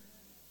 Amen?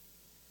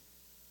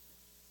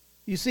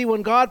 You see,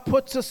 when God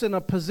puts us in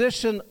a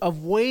position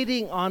of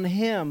waiting on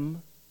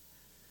Him,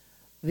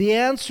 the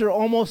answer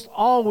almost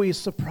always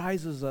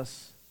surprises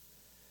us.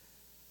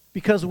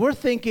 Because we're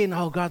thinking,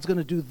 oh, God's going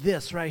to do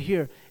this right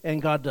here,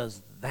 and God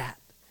does that.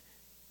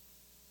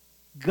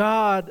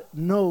 God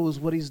knows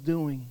what He's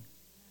doing.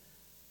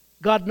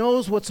 God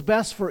knows what's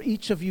best for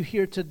each of you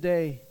here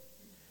today.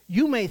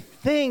 You may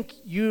think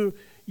you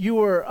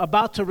are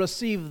about to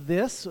receive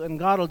this, and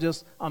God will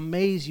just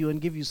amaze you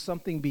and give you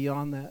something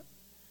beyond that.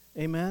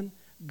 Amen?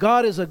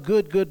 God is a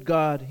good, good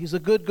God. He's a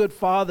good, good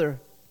Father.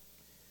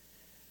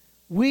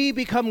 We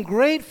become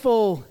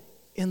grateful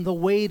in the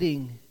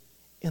waiting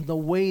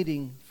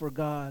for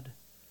God.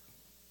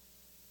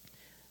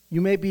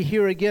 You may be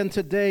here again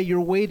today. You're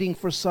waiting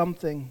for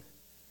something.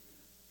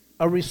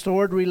 A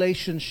restored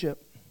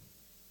relationship.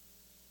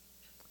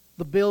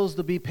 The bills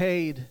to be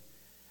paid.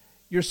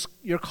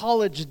 Your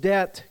college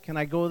debt, can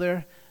I go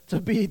there?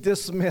 To be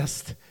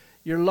dismissed.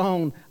 Your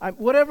loan.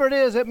 Whatever it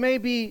is, it may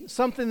be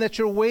something that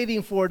you're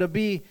waiting for to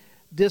be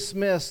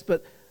dismissed.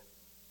 But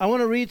I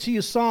want to read to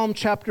you Psalm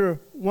chapter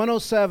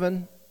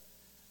 107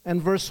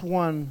 and verse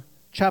 1.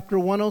 Chapter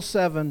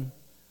 107,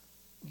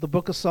 the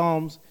book of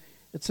Psalms.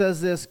 It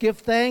says this: "Give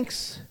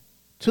thanks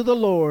to the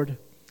Lord,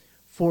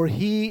 for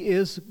he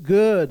is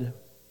good.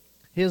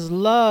 His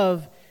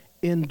love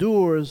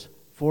endures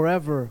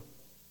forever."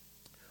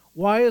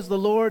 Why is the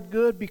Lord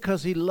good?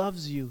 Because he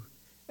loves you.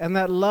 And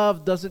that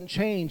love doesn't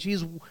change.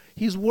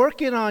 He's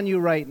working on you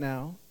right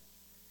now.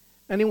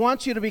 And he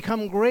wants you to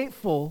become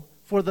grateful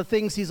for the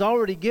things he's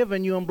already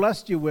given you and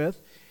blessed you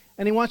with.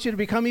 And he wants you to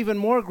become even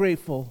more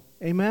grateful.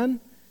 Amen?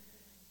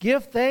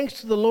 Give thanks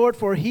to the Lord,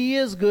 for he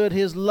is good.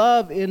 His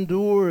love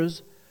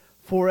endures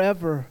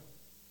forever.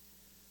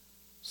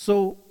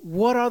 So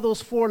what are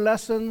those 4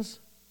 lessons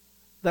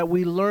that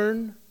we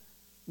learn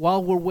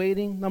while we're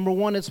waiting? Number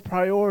 1, it's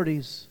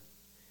priorities.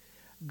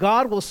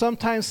 God will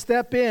sometimes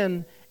step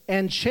in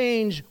and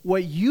change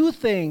what you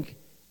think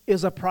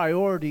is a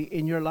priority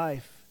in your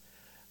life.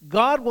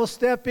 God will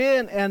step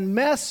in and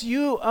mess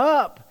you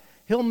up.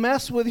 He'll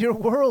mess with your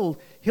world.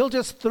 He'll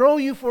just throw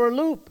you for a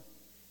loop.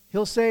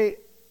 He'll say,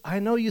 I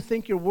know you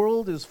think your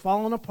world is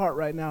falling apart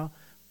right now,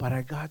 but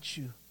I got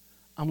you.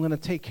 I'm going to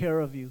take care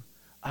of you.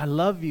 I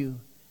love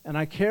you, and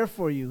I care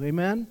for you.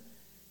 Amen?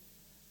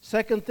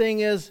 Second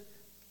thing is,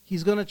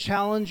 he's going to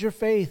challenge your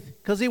faith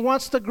because he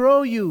wants to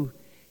grow you.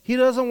 He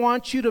doesn't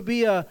want you to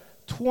be a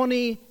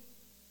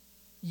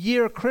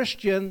 20-year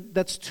Christian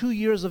that's 2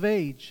 years of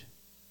age.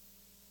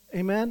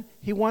 Amen?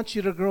 He wants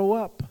you to grow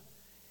up.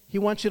 He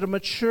wants you to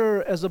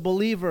mature as a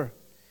believer.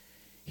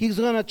 He's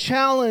going to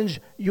challenge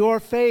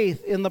your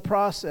faith in the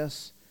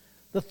process.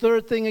 The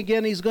third thing,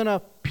 again, he's going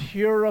to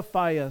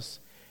purify us.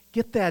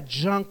 Get that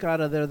junk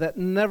out of there that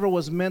never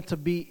was meant to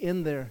be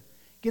in there.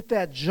 Get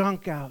that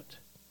junk out.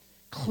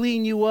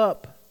 Clean you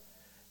up.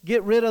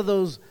 Get rid of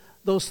those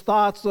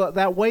thoughts,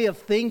 that way of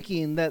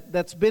thinking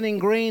that's been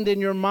ingrained in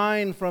your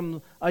mind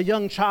from a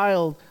young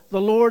child.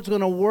 The Lord's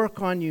going to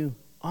work on you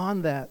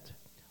on that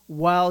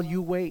while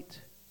you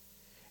wait.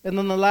 And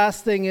then the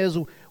last thing is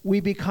we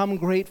become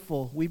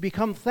grateful. We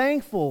become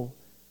thankful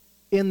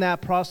in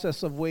that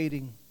process of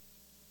waiting.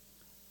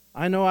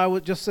 I know I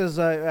would, just as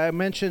I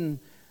mentioned,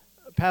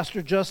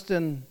 Pastor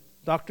Justin,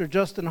 Dr.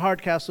 Justin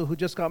Hardcastle, who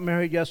just got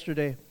married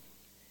yesterday,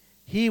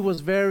 he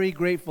was very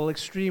grateful,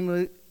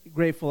 extremely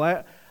grateful.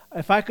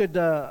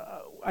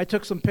 I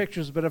took some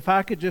pictures, but if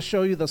I could just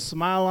show you the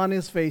smile on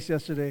his face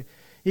yesterday,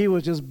 he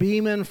was just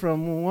beaming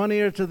from one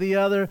ear to the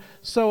other,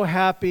 so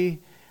happy.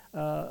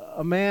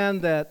 A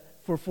man that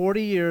for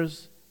 40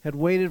 years had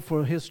waited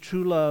for his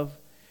true love,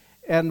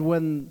 and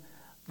when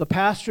the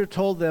pastor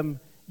told them,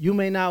 "You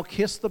may now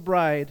kiss the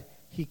bride,"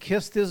 he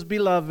kissed his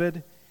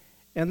beloved,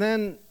 and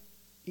then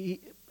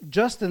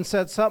Justin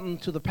said something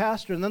to the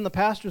pastor, and then the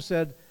pastor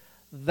said,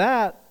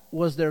 that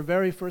was their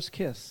very first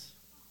kiss.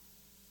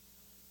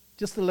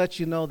 Just to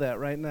let you know that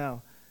right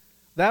now.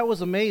 That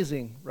was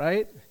amazing,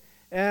 right?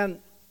 And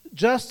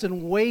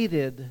Justin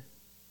waited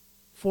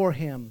for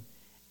him.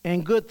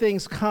 And good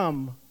things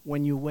come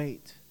when you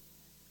wait.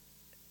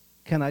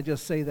 Can I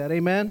just say that?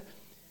 Amen?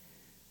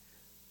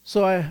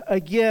 So I,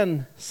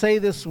 again, say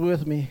this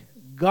with me.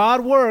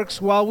 God works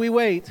while we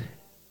wait.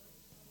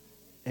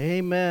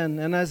 Amen.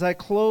 And as I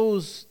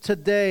close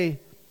today,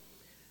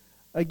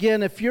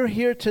 again, if you're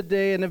here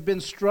today and have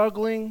been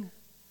struggling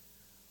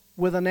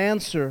with an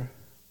answer,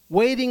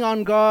 waiting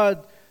on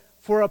God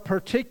for a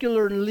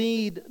particular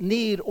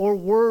need or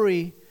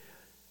worry,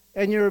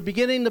 and you're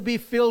beginning to be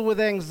filled with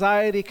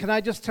anxiety, can I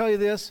just tell you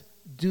this?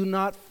 Do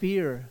not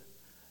fear.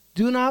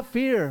 Do not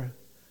fear.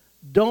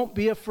 Don't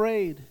be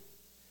afraid.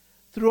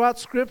 Throughout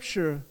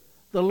Scripture,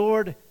 the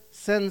Lord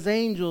sends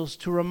angels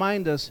to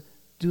remind us,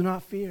 do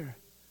not fear.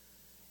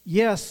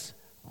 Yes,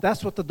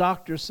 that's what the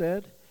doctor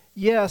said.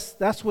 Yes,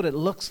 that's what it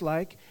looks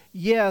like.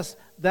 Yes,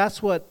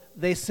 that's what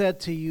they said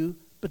to you.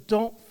 But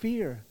don't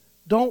fear.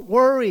 Don't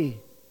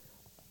worry.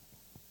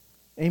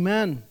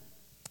 Amen.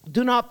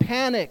 Do not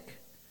panic.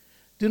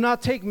 Do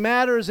not take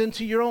matters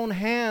into your own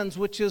hands,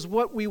 which is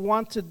what we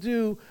want to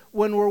do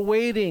when we're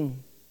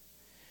waiting.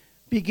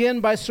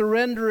 Begin by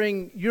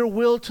surrendering your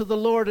will to the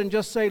Lord and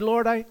just say,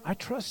 Lord, I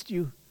trust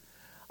you.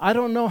 I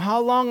don't know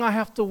how long I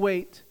have to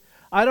wait.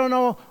 I don't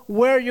know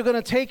where you're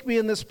going to take me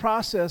in this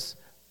process,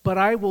 but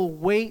I will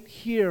wait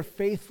here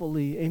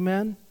faithfully.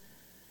 Amen?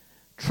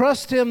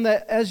 Trust him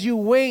that as you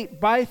wait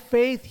by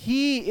faith,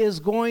 he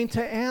is going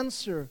to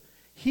answer.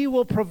 He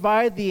will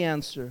provide the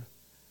answer.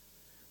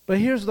 But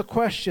here's the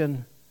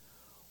question.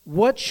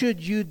 What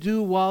should you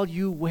do while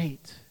you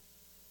wait?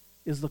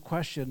 Is the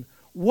question.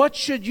 What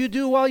should you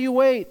do while you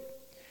wait?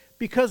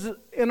 Because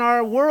in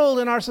our world,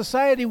 in our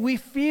society, we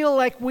feel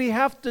like we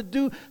have to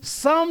do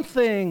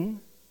something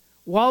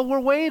while we're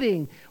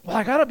waiting. Well,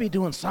 I got to be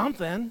doing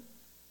something.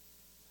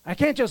 I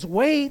can't just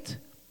wait.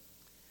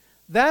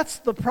 That's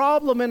the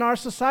problem in our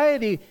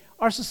society.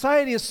 Our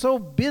society is so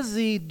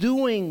busy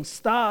doing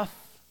stuff.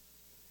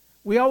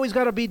 We always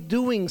got to be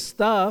doing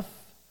stuff.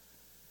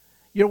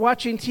 You're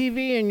watching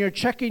TV and you're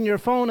checking your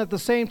phone at the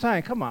same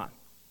time. Come on.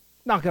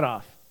 Knock it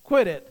off.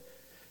 Quit it.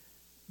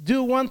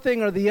 Do one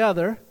thing or the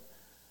other.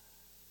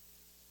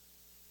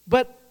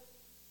 But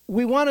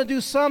we want to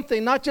do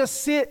something, not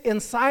just sit in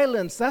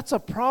silence. That's a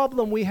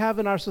problem we have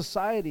in our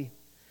society.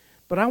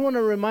 But I want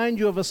to remind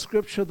you of a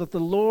scripture that the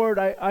Lord,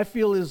 I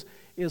feel,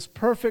 is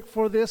perfect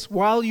for this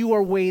while you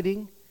are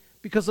waiting,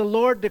 because the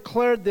Lord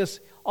declared this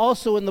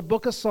also in the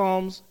book of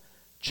Psalms,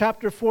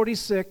 chapter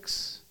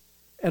 46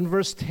 and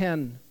verse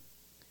 10.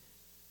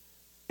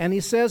 And he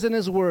says in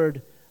his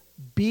word,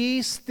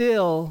 "Be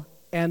still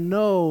and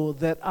know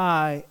that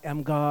I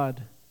am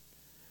God."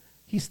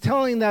 He's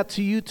telling that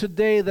to you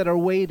today that are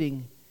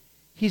waiting.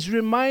 He's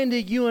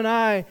reminding you and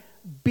I,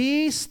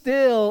 be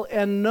still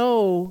and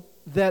know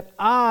that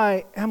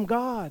I am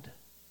God.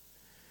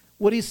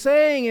 What he's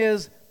saying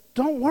is,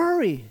 don't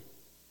worry.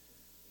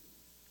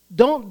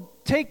 Don't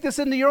take this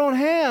into your own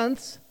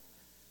hands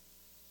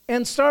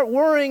and start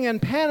worrying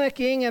and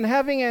panicking and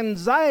having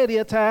anxiety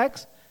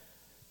attacks.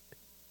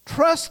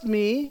 Trust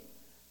me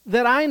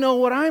that I know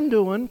what I'm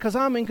doing because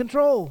I'm in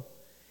control,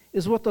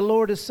 is what the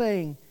Lord is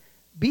saying.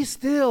 Be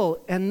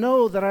still and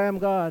know that I am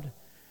God.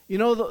 You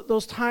know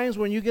those times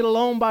when you get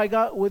alone by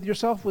God, with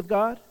yourself, with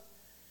God?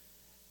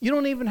 You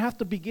don't even have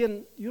to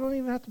begin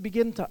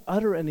to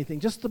utter anything,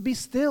 just to be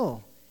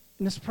still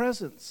in His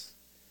presence.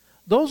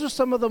 Those are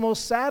some of the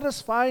most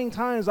satisfying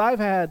times I've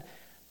had.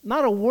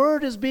 Not a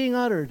word is being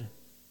uttered,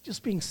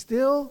 just being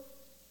still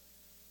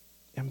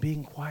and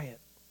being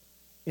quiet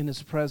in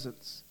His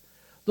presence.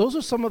 Those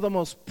are some of the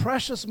most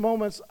precious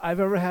moments I've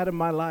ever had in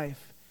my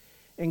life.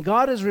 And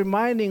God is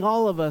reminding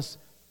all of us,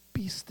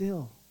 be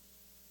still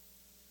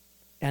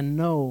and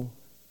know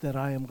that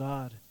I am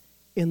God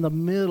in the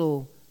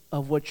middle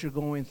of what you're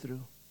going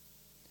through.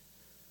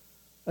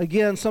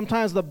 Again,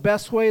 sometimes the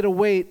best way to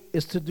wait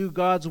is to do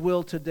God's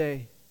will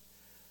today.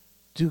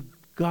 Do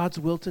God's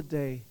will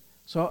today.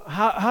 So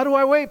how do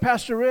I wait,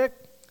 Pastor Rick?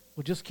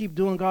 Well, just keep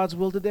doing God's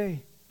will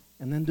today,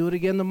 and then do it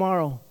again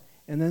tomorrow,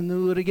 and then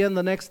do it again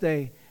the next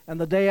day, and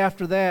the day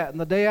after that, and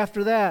the day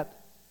after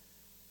that.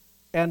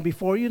 And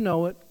before you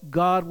know it,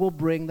 God will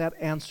bring that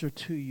answer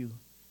to you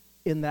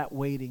in that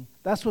waiting.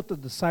 That's what the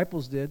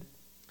disciples did.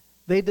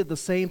 They did the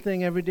same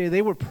thing every day.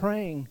 They were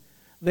praying.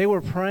 They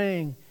were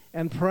praying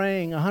and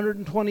praying.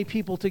 120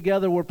 people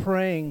together were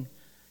praying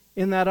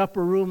in that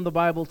upper room, the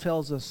Bible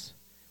tells us,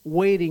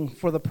 waiting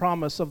for the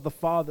promise of the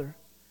Father.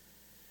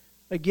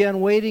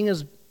 Again, waiting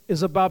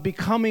is about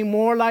becoming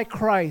more like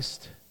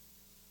Christ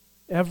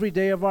every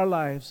day of our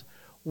lives.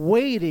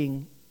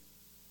 Waiting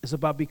is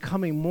about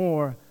becoming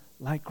more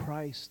like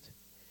Christ.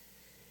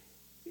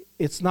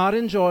 It's not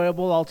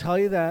enjoyable, I'll tell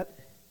you that.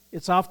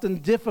 It's often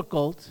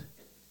difficult.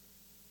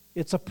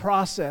 It's a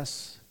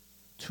process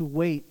to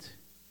wait.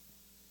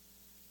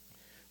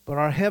 But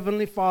our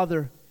Heavenly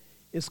Father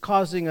is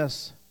causing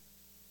us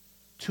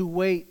to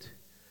wait,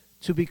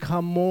 to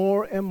become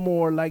more and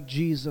more like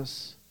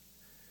Jesus.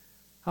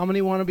 How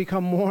many want to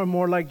become more and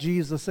more like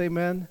Jesus?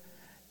 Amen?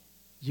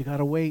 You got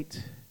to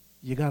wait.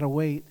 You got to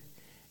wait.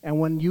 And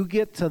when you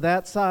get to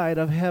that side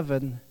of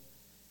heaven,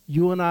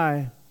 you and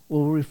I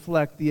will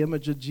reflect the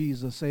image of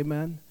Jesus.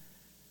 Amen?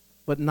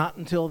 But not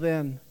until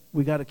then.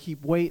 We got to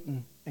keep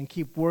waiting and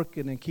keep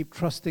working and keep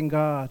trusting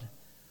God.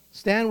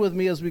 Stand with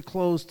me as we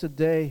close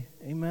today.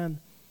 Amen.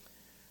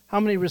 How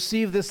many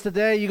receive this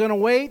today? You going to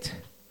wait?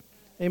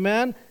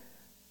 Amen.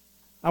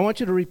 I want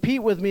you to repeat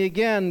with me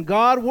again.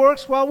 God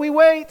works while we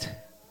wait.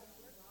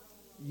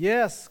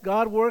 Yes,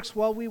 God works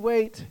while we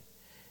wait.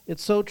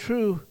 It's so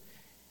true.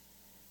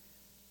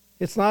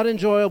 It's not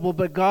enjoyable,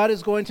 but God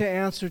is going to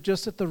answer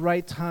just at the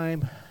right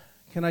time.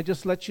 Can I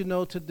just let you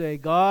know today,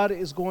 God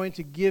is going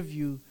to give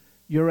you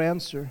your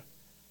answer.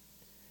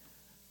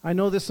 I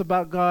know this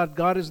about God.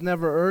 God is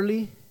never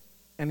early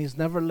and He's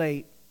never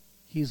late.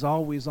 He's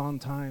always on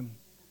time.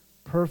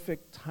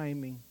 Perfect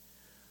timing.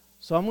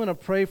 So I'm going to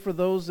pray for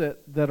those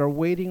that are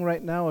waiting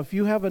right now. If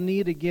you have a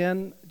need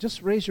again,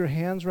 just raise your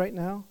hands right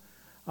now.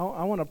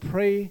 I want to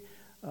pray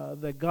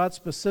that God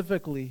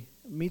specifically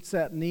meets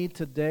that need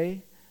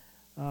today.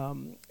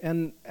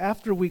 And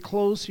after we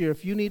close here,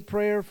 if you need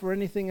prayer for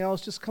anything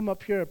else, just come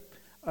up here.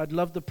 I'd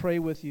love to pray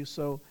with you.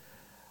 So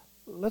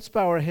let's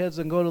bow our heads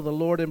and go to the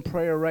Lord in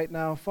prayer right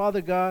now.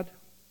 Father God,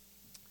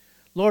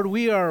 Lord,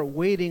 we are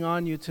waiting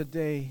on you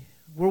today.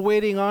 We're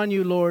waiting on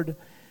you, Lord,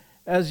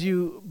 as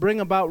you bring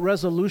about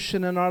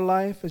resolution in our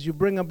life, as you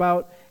bring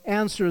about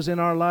answers in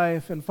our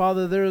life. And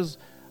Father, there's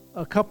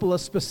a couple of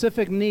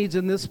specific needs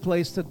in this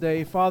place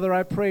today. Father,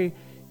 I pray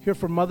here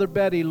for Mother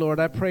Betty,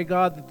 Lord. I pray,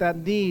 God, that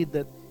need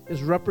that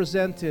is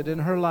represented in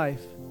her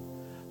life,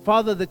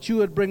 Father, that you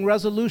would bring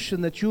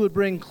resolution, that you would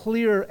bring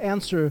clear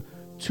answer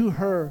to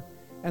her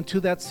and to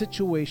that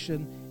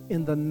situation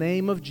in the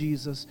name of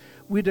Jesus.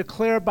 We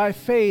declare by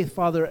faith,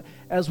 Father,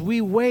 as we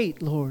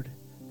wait, Lord,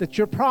 that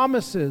your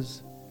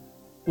promises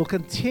will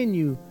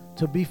continue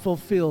to be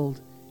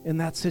fulfilled in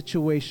that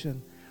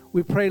situation.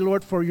 We pray,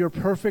 Lord, for your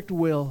perfect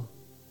will.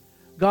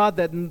 God,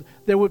 that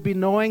there would be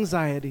no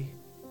anxiety.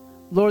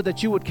 Lord,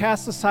 that you would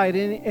cast aside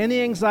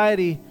any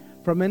anxiety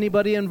from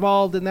anybody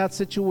involved in that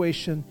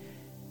situation.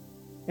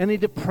 Any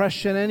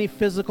depression, any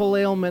physical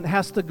ailment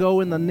has to go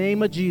in the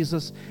name of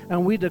Jesus.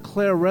 And we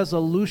declare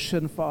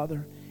resolution,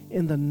 Father,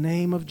 in the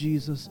name of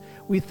Jesus.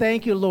 We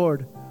thank you,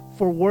 Lord,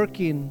 for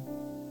working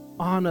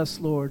on us,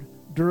 Lord,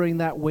 during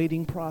that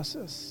waiting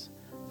process.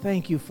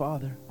 Thank you,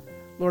 Father.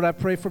 Lord, I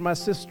pray for my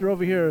sister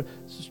over here,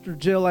 Sister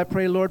Jill. I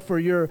pray, Lord, for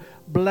your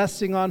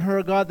blessing on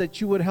her, God, that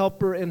you would help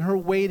her in her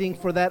waiting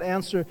for that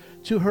answer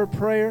to her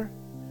prayer.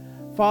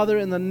 Father,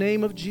 in the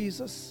name of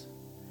Jesus,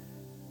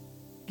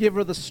 give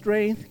her the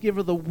strength, give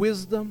her the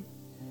wisdom,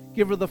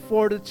 give her the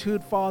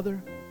fortitude,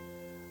 Father.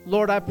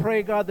 Lord, I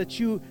pray, God, that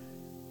you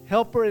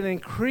help her and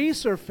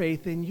increase her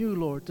faith in you,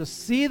 Lord, to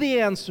see the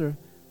answer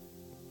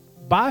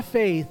by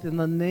faith in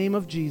the name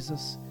of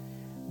Jesus.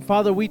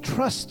 Father, we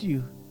trust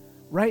you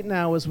right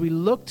now as we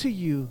look to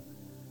you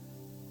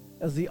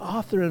as the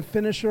author and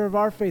finisher of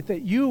our faith,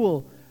 that you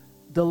will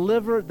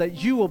deliver,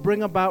 that you will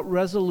bring about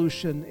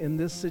resolution in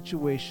this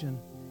situation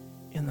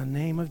in the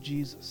name of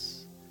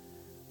Jesus.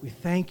 We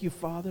thank you,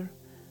 Father.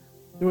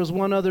 There was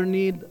one other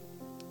need.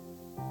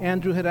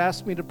 Andrew had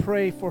asked me to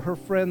pray for her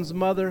friend's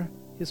mother,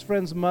 his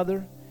friend's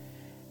mother.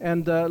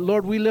 And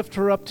Lord, we lift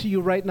her up to you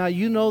right now.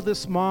 You know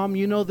this mom.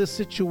 You know this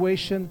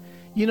situation.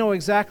 You know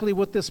exactly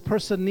what this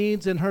person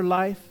needs in her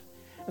life.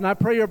 And I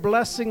pray your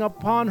blessing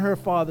upon her,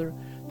 Father,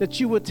 that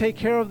you would take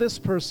care of this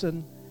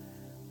person.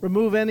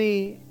 Remove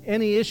any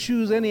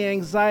issues, any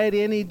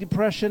anxiety, any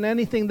depression,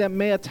 anything that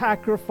may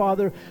attack her,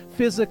 Father,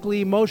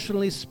 physically,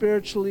 emotionally,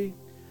 spiritually.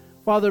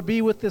 Father,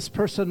 be with this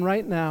person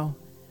right now.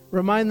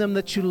 Remind them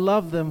that you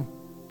love them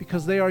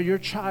because they are your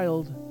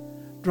child.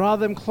 Draw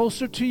them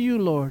closer to you,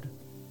 Lord.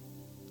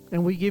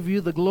 And we give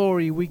you the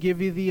glory. We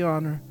give you the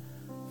honor.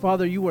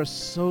 Father, you are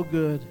so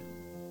good.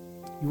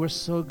 You are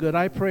so good.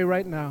 I pray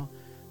right now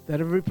that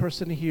every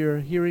person here,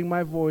 hearing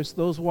my voice,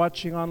 those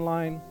watching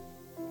online,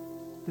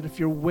 that if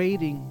you're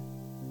waiting,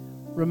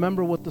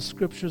 remember what the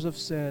scriptures have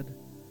said.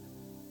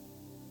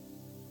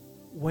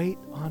 Wait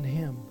on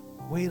him.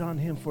 Wait on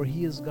him, for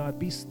he is God.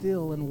 Be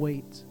still and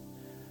wait.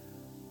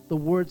 The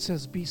word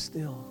says be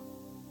still.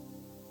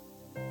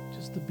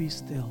 Just to be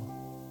still.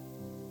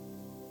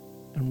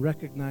 And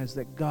recognize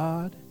that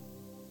God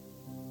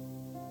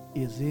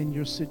is in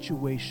your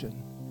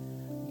situation.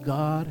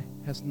 God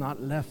has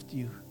not left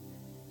you.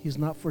 He's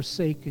not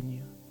forsaken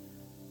you.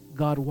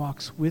 God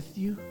walks with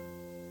you,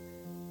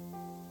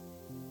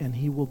 and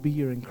he will be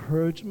your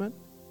encouragement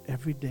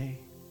every day.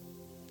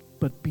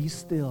 But be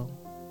still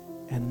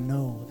and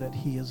know that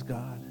he is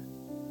God.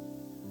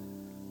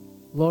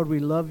 Lord, we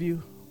love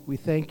you. We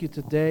thank you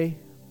today.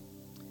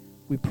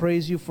 We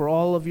praise you for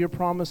all of your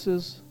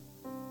promises,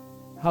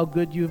 how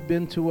good you've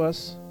been to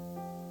us.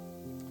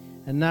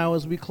 And now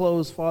as we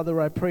close,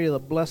 Father, I pray the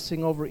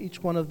blessing over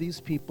each one of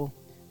these people.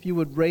 If you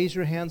would raise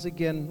your hands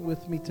again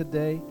with me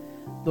today,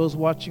 those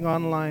watching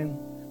online,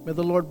 may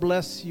the Lord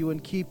bless you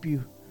and keep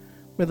you.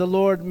 May the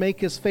Lord make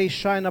his face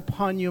shine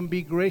upon you and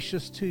be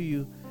gracious to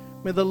you.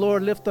 May the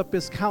Lord lift up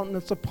his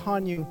countenance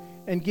upon you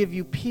and give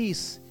you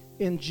peace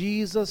in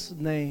Jesus'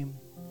 name.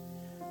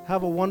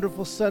 Have a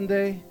wonderful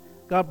Sunday.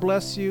 God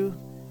bless you,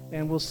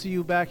 and we'll see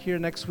you back here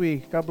next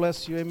week. God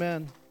bless you.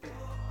 Amen.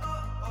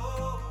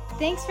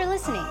 Thanks for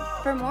listening.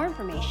 For more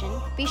information,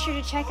 be sure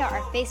to check out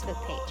our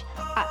Facebook page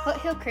at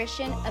Foothill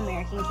Christian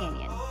American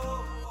Canyon.